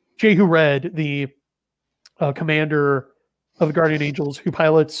Jehu Red, the commander of the Guardian Angels, who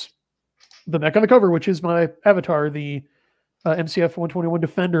pilots the mech on the cover, which is my avatar, the MCF 121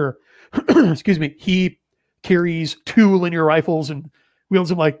 Defender, excuse me, he carries 2 linear rifles and wields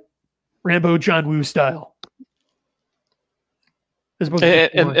them like Rambo John Woo style.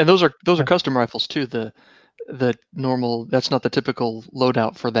 And those are custom rifles too. The normal, that's not the typical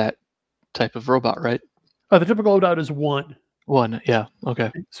loadout for that type of robot, right? The typical loadout is 1. 1, yeah,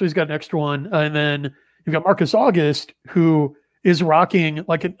 okay. So he's got an extra one, and then you've got Marcus August, who is rocking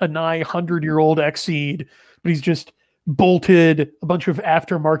like a nigh 100-year-old Exceed, but he's just bolted a bunch of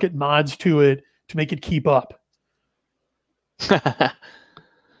aftermarket mods to it to make it keep up.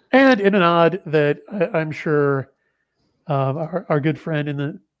 And in a nod that I'm sure our good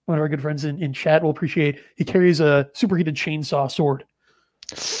friend one of our good friends in chat will appreciate, he carries a superheated chainsaw sword.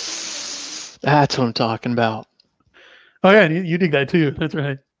 That's what I'm talking about. Oh yeah, you dig that too. That's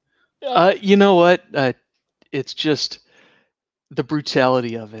right. You know what? It's just the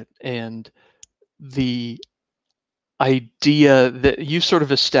brutality of it and the idea that you sort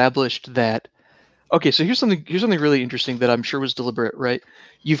of established that. Okay, so here's something really interesting that I'm sure was deliberate, right?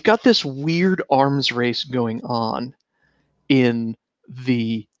 You've got this weird arms race going on in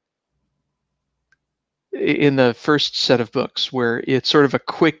the first set of books, where it's sort of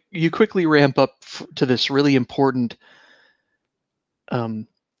you quickly ramp up to this really important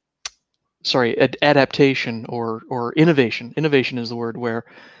adaptation or innovation. Innovation is the word, where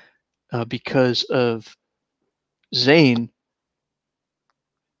because of Zane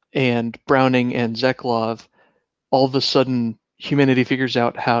and Browning and Zeklov, all of a sudden humanity figures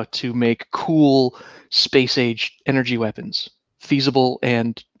out how to make cool space age energy weapons, feasible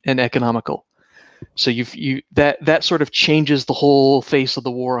and economical. So that sort of changes the whole face of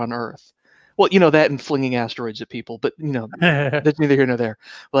the war on Earth. Well, that and flinging asteroids at people, but that's neither here nor there.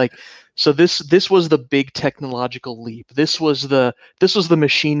 Like, so this was the big technological leap. This was the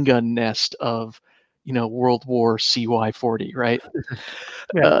machine gun nest of World War CY40, right?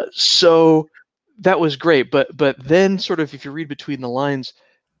 Yeah. So that was great, but then sort of, if you read between the lines,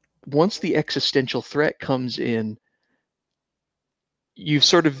 once the existential threat comes in, you've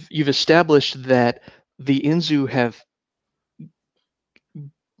established that the Inzu have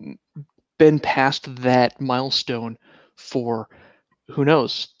been past that milestone for who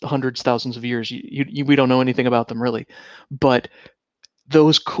knows, hundreds, thousands of years. We don't know anything about them really, but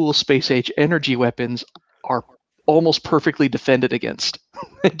those cool space age energy weapons are almost perfectly defended against.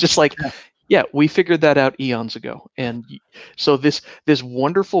 Just like, yeah, we figured that out eons ago. And so this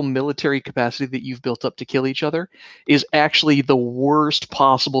wonderful military capacity that you've built up to kill each other is actually the worst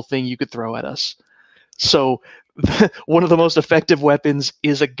possible thing you could throw at us. So one of the most effective weapons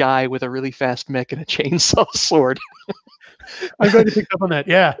is a guy with a really fast mech and a chainsaw sword. I'm glad you picked up on that.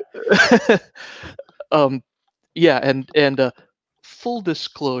 Yeah. Yeah, and full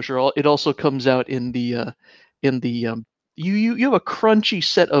disclosure, it also comes out in the you have a crunchy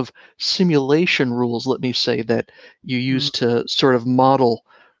set of simulation rules, let me say, that you use to sort of model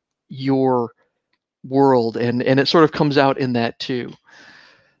your world, and it sort of comes out in that too.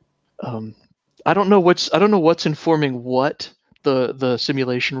 I don't know what's informing what the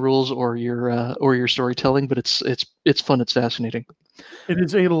simulation rules or your storytelling, but it's fun. It's fascinating. It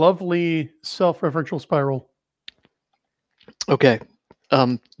is a lovely self-referential spiral. Okay,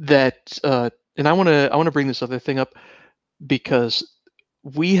 and I want to bring this other thing up because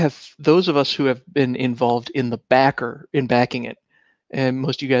we have, those of us who have been involved in backing it, and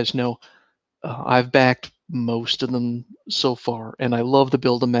most of you guys know, I've backed most of them so far, and I love the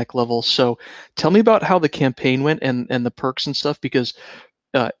build a mech level. So tell me about how the campaign went and the perks and stuff, because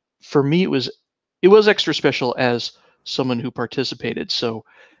for me it was extra special as someone who participated. So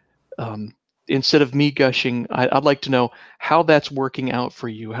instead of me gushing, I'd like to know how that's working out for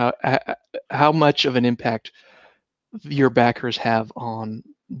you. How much of an impact your backers have on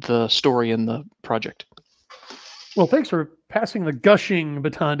the story and the project. Well, thanks for passing the gushing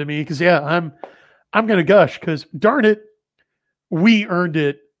baton to me, because yeah, I'm going to gush, because darn it, we earned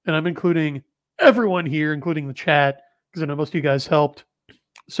it, and I'm including everyone here, including the chat, because I know most of you guys helped.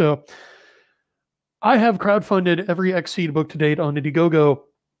 So I have crowdfunded every Exceed book to date on Indiegogo,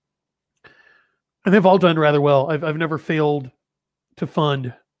 and they've all done rather well. I've never failed to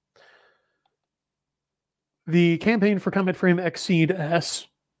fund. The campaign for Comet Frame Exceed S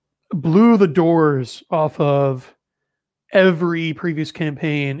blew the doors off of every previous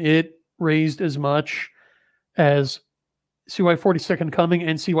campaign. It raised as much as CY40 Second Coming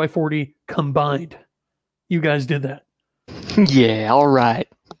and CY40 combined. You guys did that. Yeah, all right.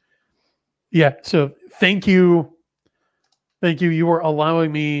 Yeah. So thank you. Thank you. You are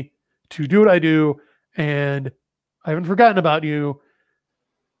allowing me to do what I do, and I haven't forgotten about you.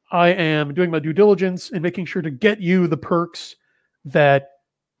 I am doing my due diligence and making sure to get you the perks that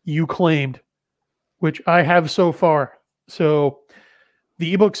you claimed, which I have so far. So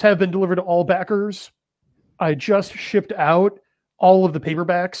the ebooks have been delivered to all backers. I just shipped out all of the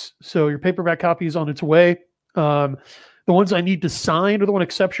paperbacks. So your paperback copy is on its way. The ones I need to sign are the one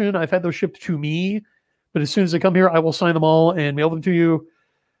exception. I've had those shipped to me, but as soon as they come here, I will sign them all and mail them to you.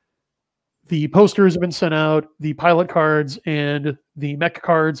 The posters have been sent out. The pilot cards and the mech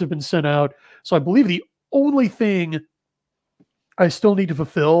cards have been sent out. So I believe the only thing I still need to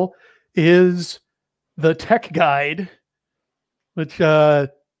fulfill is the tech guide, which,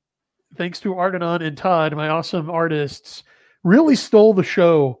 thanks to Ardenon and Todd, my awesome artists, really stole the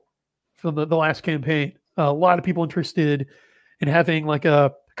show from the last campaign. A lot of people interested in having like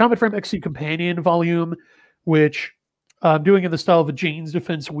a Combat Frame XC companion volume, which I'm doing in the style of a Jane's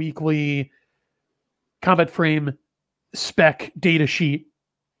Defense Weekly Combat Frame spec data sheet,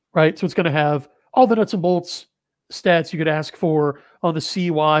 right? So it's going to have all the nuts and bolts stats you could ask for on the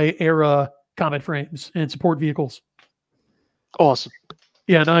CY era combat frames and support vehicles. Awesome.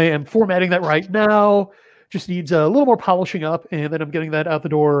 Yeah, and I am formatting that right now. Just needs a little more polishing up, and then I'm getting that out the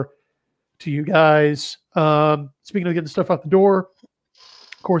door to you guys. Speaking of getting stuff out the door,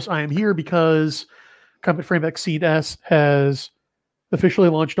 of course, I am here because Combat Frame XCS has officially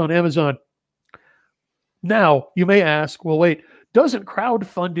launched on Amazon. Now, you may ask, well, wait, doesn't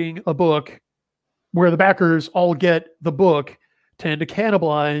crowdfunding a book where the backers all get the book tend to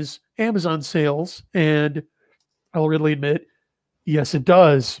cannibalize Amazon sales? And I'll readily admit, yes, it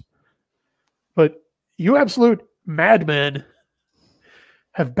does. But you absolute madmen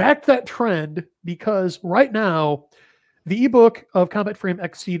have backed that trend, because right now, the ebook of Combat Frame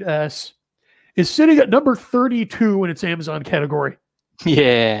Exceed S is sitting at number 32 in its Amazon category.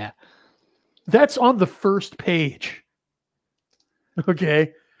 Yeah. That's on the first page.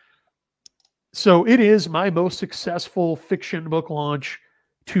 Okay. So it is my most successful fiction book launch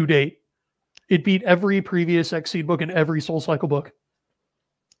to date. It beat every previous Exceed book and every Soul Cycle book.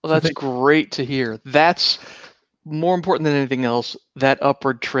 Well, that's great to hear. That's more important than anything else. That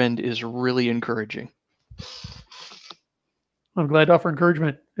upward trend is really encouraging. I'm glad to offer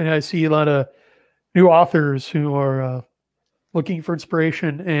encouragement. And I see a lot of new authors who are looking for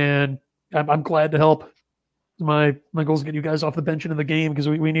inspiration, and I'm glad to help. My goal is to get you guys off the bench and in the game, because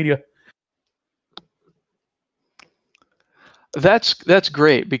we need you. That's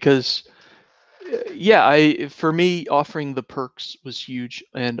great, because yeah, for me, offering the perks was huge,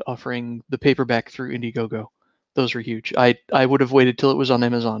 and offering the paperback through Indiegogo, those were huge. I would have waited till it was on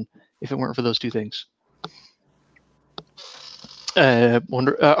Amazon if it weren't for those two things.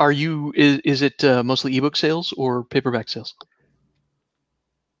 Wonder, are you? Is it mostly ebook sales or paperback sales?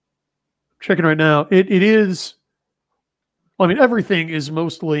 Checking right now. It is. Well, I mean, everything is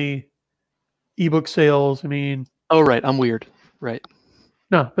mostly ebook sales. I mean. Oh, right. I'm weird. Right.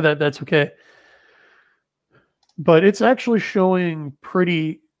 No, but that's okay. But it's actually showing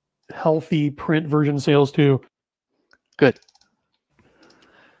pretty healthy print version sales too. Good.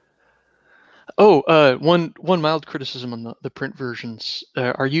 Oh, one mild criticism on the print versions.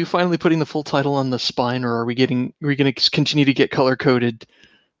 Are you finally putting the full title on the spine, or are we going to continue to get color coded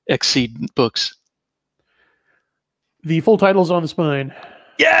Exceed books? The full title's on the spine.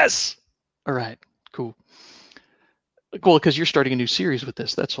 Yes. All right. Cool. Well, because you're starting a new series with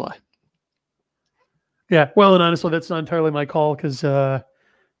this, that's why. Yeah. Well, and honestly, that's not entirely my call, because that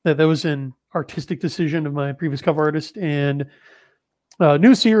was an artistic decision of my previous cover artist, and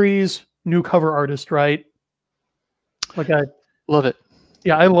new series, new cover artist, right? Like, I love it.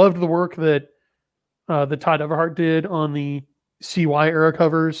 Yeah, I loved the work that Todd Everhart did on the CY era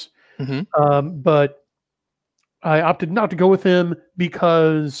covers, but I opted not to go with him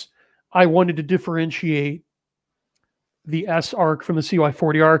because I wanted to differentiate the S arc from the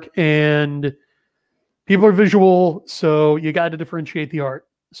CY40 arc, and people are visual, so you got to differentiate the art.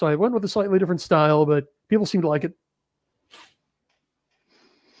 So I went with a slightly different style, but people seem to like it.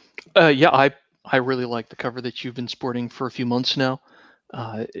 Yeah, I really like the cover that you've been sporting for a few months now.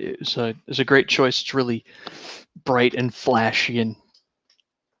 It's a great choice. It's really bright and flashy,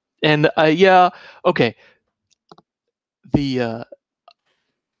 and yeah, okay.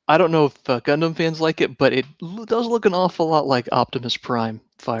 I don't know if Gundam fans like it, but it does look an awful lot like Optimus Prime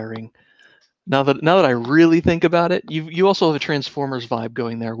firing. Now that I really think about it, you also have a Transformers vibe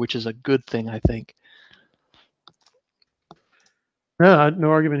going there, which is a good thing, I think. Yeah, no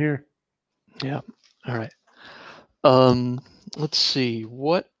argument here. Yeah. All right. Let's see.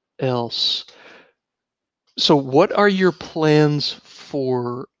 What else? So what are your plans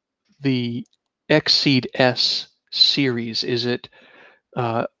for the Exceed S series? Is it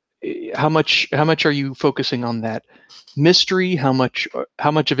how much are you focusing on that mystery? How much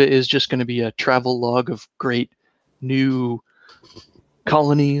of it is just going to be a travel log of great new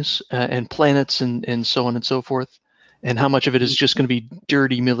colonies and planets and so on and so forth? And how much of it is just going to be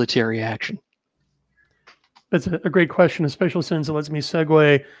dirty military action? That's a great question, especially since it lets me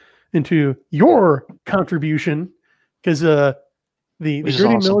segue into your contribution, because the dirty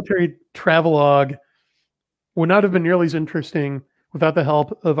awesome. military travelogue would not have been nearly as interesting without the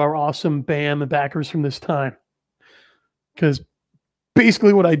help of our awesome BAM backers from this time. Because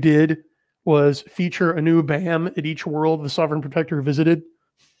basically what I did was feature a new BAM at each world the Sovereign Protector visited.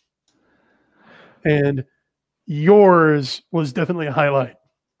 And yours was definitely a highlight.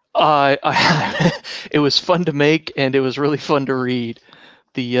 It was fun to make, and it was really fun to read.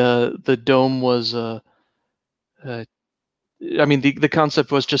 The dome was I mean, the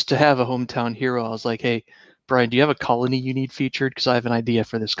concept was just to have a hometown hero. I was like, hey, Brian, do you have a colony you need featured? Because I have an idea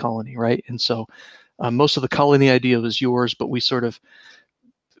for this colony, right? And so most of the colony idea was yours, but we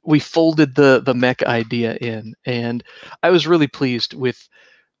folded the mech idea in, and I was really pleased with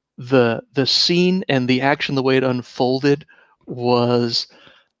the scene and the action. The way it unfolded was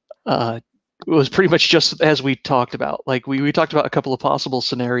pretty much just as we talked about. Like we talked about a couple of possible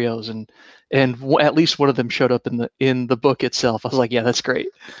scenarios, and at least one of them showed up in the book itself. I was like, yeah, that's great.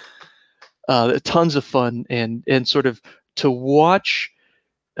 Tons of fun, and sort of to watch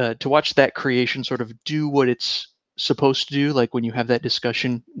that creation sort of do what it's supposed to do, like when you have that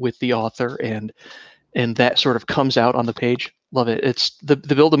discussion with the author and that sort of comes out on the page. Love it. It's the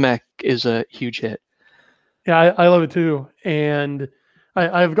Build-A-Mech is a huge hit. Yeah, I love it too. And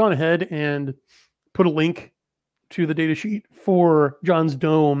I've gone ahead and put a link to the data sheet for John's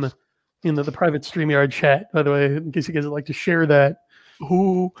Dome in the private StreamYard chat, by the way, in case you guys would like to share that.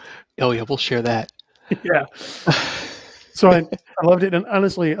 Ooh. Oh yeah, we'll share that. Yeah. So I loved it. And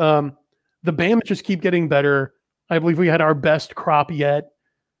honestly, the BAMs just keep getting better. I believe we had our best crop yet.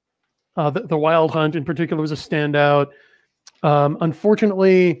 The Wild Hunt in particular was a standout.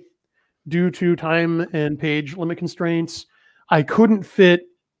 Unfortunately, due to time and page limit constraints, I couldn't fit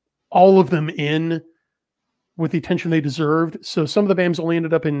all of them in with the attention they deserved. So some of the BAMs only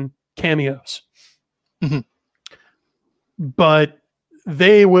ended up in cameos. Mm-hmm. But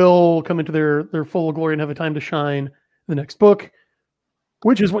they will come into their full glory and have a time to shine in the next book,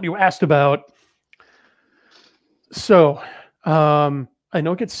 which is what you asked about. So I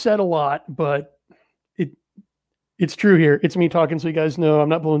know it gets said a lot, but it's true here. It's me talking, so you guys know I'm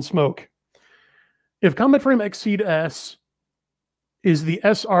not blowing smoke. If Combat Frame Exceed S is the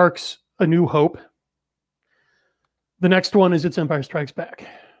S Arc's A New Hope, the next one is Its Empire Strikes Back.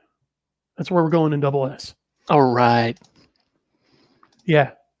 That's where we're going in Double S. All right.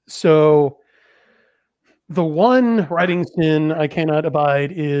 Yeah. So the one writing sin I cannot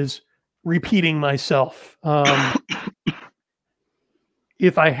abide is repeating myself.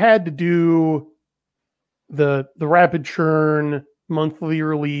 If I had to do the rapid churn monthly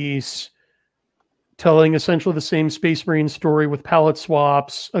release, telling essentially the same Space Marine story with palette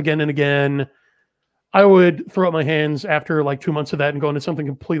swaps again and again, I would throw up my hands after like 2 months of that and go into something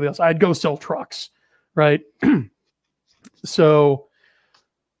completely else. I'd go sell trucks, right? So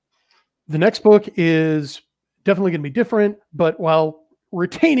the next book is definitely going to be different, but while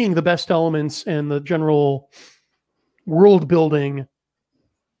retaining the best elements and the general world building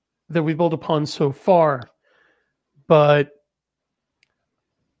that we've built upon so far. But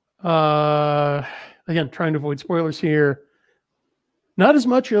again, trying to avoid spoilers here. Not as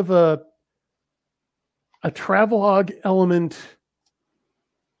much of a travelogue element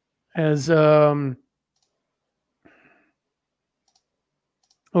as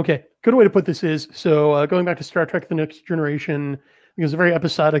okay, good way to put this is, so going back to Star Trek The Next Generation, it was very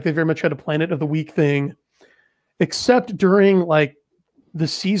episodic. They very much had a Planet of the Week thing, except during like the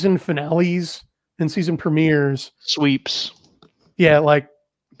season finales and season premieres. Sweeps. Yeah, like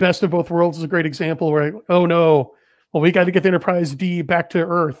Best of Both Worlds is a great example where, oh no, well, we got to get the Enterprise D back to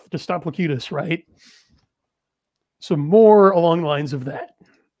Earth to stop Locutus, right? So more along the lines of that.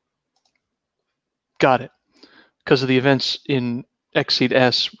 Got it. Because of the events in Exceed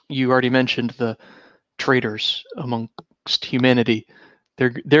S, you already mentioned the traitors amongst humanity.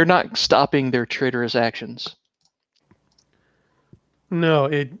 They're not stopping their traitorous actions. No,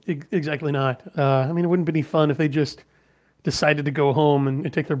 exactly not. I mean, it wouldn't be any fun if they just decided to go home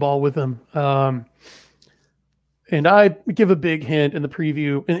and take their ball with them. And I give a big hint in the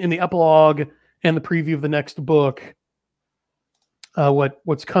preview, in the epilogue and the preview of the next book.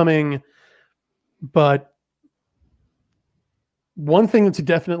 what's coming. But one thing that's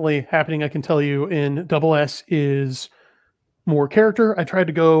definitely happening, I can tell you, in Double S is more character. I tried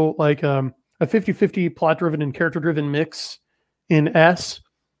to go like a 50-50 plot-driven and character-driven mix in S.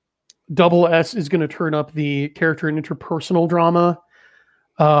 Double S is going to turn up the character and interpersonal drama.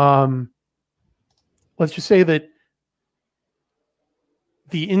 Let's just say that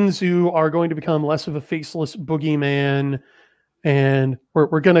the Inzu are going to become less of a faceless boogeyman, and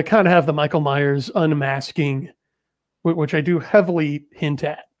we're going to kind of have the Michael Myers unmasking, which I do heavily hint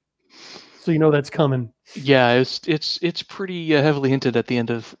at. So you know that's coming. Yeah, it's pretty heavily hinted at the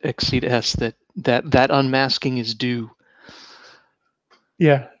end of Exceed S that unmasking is due.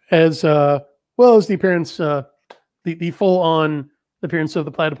 Yeah, as well as the appearance, the full-on appearance of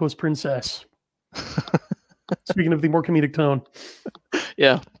the Platypus Princess. Speaking of the more comedic tone.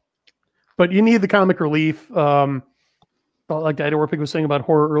 Yeah. But you need the comic relief. Like Daddy Warpig was saying about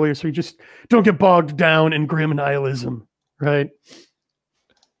horror earlier, so you just don't get bogged down in grim nihilism, right?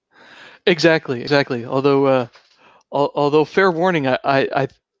 Exactly. Although fair warning, I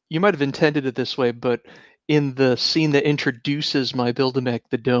you might have intended it this way, but in the scene that introduces my Build-A-Mech,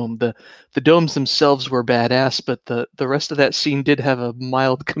 the dome, the domes themselves were badass, but the rest of that scene did have a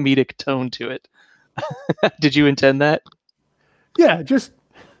mild comedic tone to it. Did you intend that? Yeah, just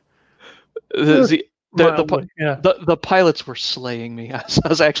the pilots were slaying me. I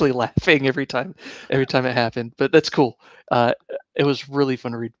was actually laughing every time it happened, but that's cool. It was really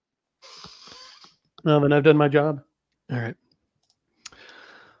fun to read. Well, then I've done my job. All right.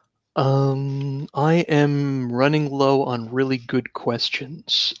 I am running low on really good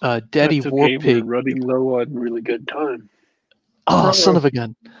questions. Daddy That's okay. Warpig. We're running low on really good time. Oh, son of a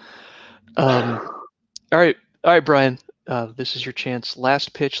gun. All right, Brian. This is your chance.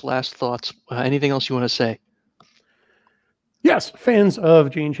 Last pitch, last thoughts. Anything else you want to say? Yes, fans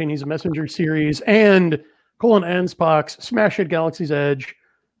of Jane Chaney's Messenger series and Colin Anspock's Smash Hit Galaxy's Edge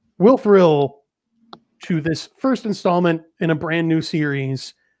will thrill to this first installment in a brand new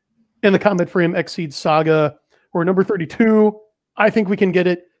series in the Combat Frame Exceed Saga. We're number 32. I think we can get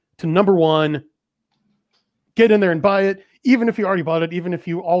it to number 1. Get in there and buy it, even if you already bought it, even if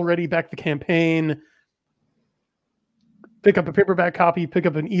you already backed the campaign. Pick up a paperback copy, pick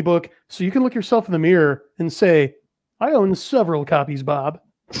up an ebook, so you can look yourself in the mirror and say, I own several copies, Bob.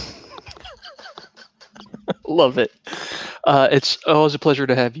 Love it. It's always a pleasure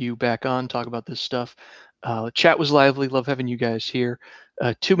to have you back on, talk about this stuff. Chat was lively. Love having you guys here.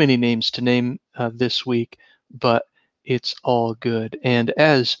 Too many names to name this week, but it's all good. And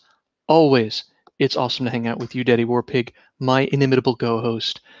as always, it's awesome to hang out with you, Daddy Warpig, my inimitable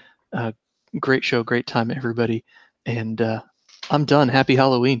co-host. Great show, great time, everybody. And I'm done. Happy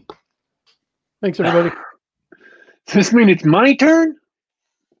Halloween. Thanks, everybody. Does this mean it's my turn?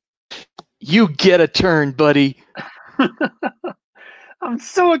 You get a turn, buddy. I'm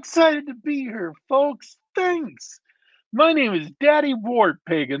so excited to be here, folks. Thanks. My name is Daddy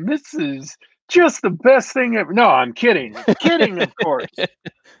Warpig, and this is just the best thing ever. No, I'm kidding. Kidding, of course.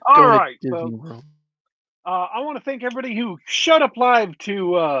 All right, folks. I want to thank everybody who showed up live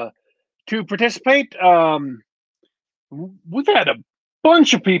to participate. We've had a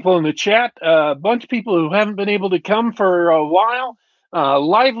bunch of people in the chat, a bunch of people who haven't been able to come for a while.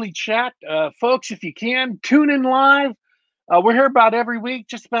 Lively chat. Folks, if you can, tune in live. We're here about every week,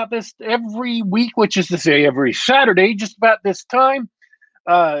 just about this every week, which is to say every Saturday, just about this time.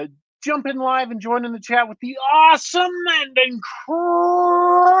 Jump in live and join in the chat with the awesome and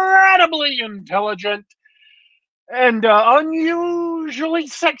incredibly intelligent and unusually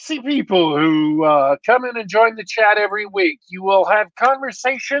sexy people who come in and join the chat every week. You will have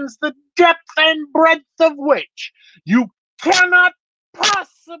conversations the depth and breadth of which you cannot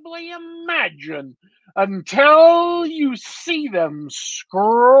possibly imagine until you see them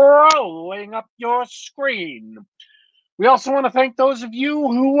scrolling up your screen. We also want to thank those of you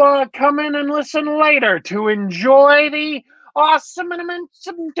who come in and listen later to enjoy the awesome and immense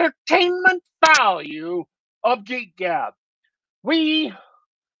entertainment value of Geek Gab. We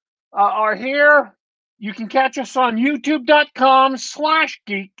are here. You can catch us on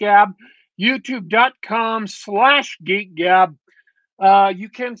youtube.com/geekgab, youtube.com/geekgab. You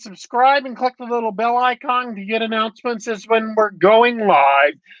can subscribe and click the little bell icon to get announcements as when we're going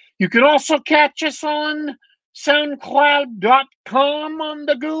live. You can also catch us on soundcloud.com, on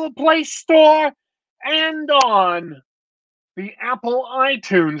the Google Play Store, and on the Apple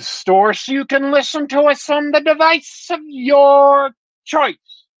iTunes Store, so you can listen to us on the device of your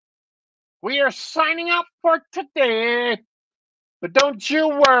choice. We are signing out for today, but don't you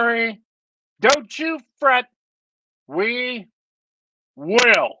worry, don't you fret. We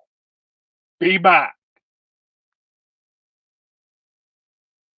will be back.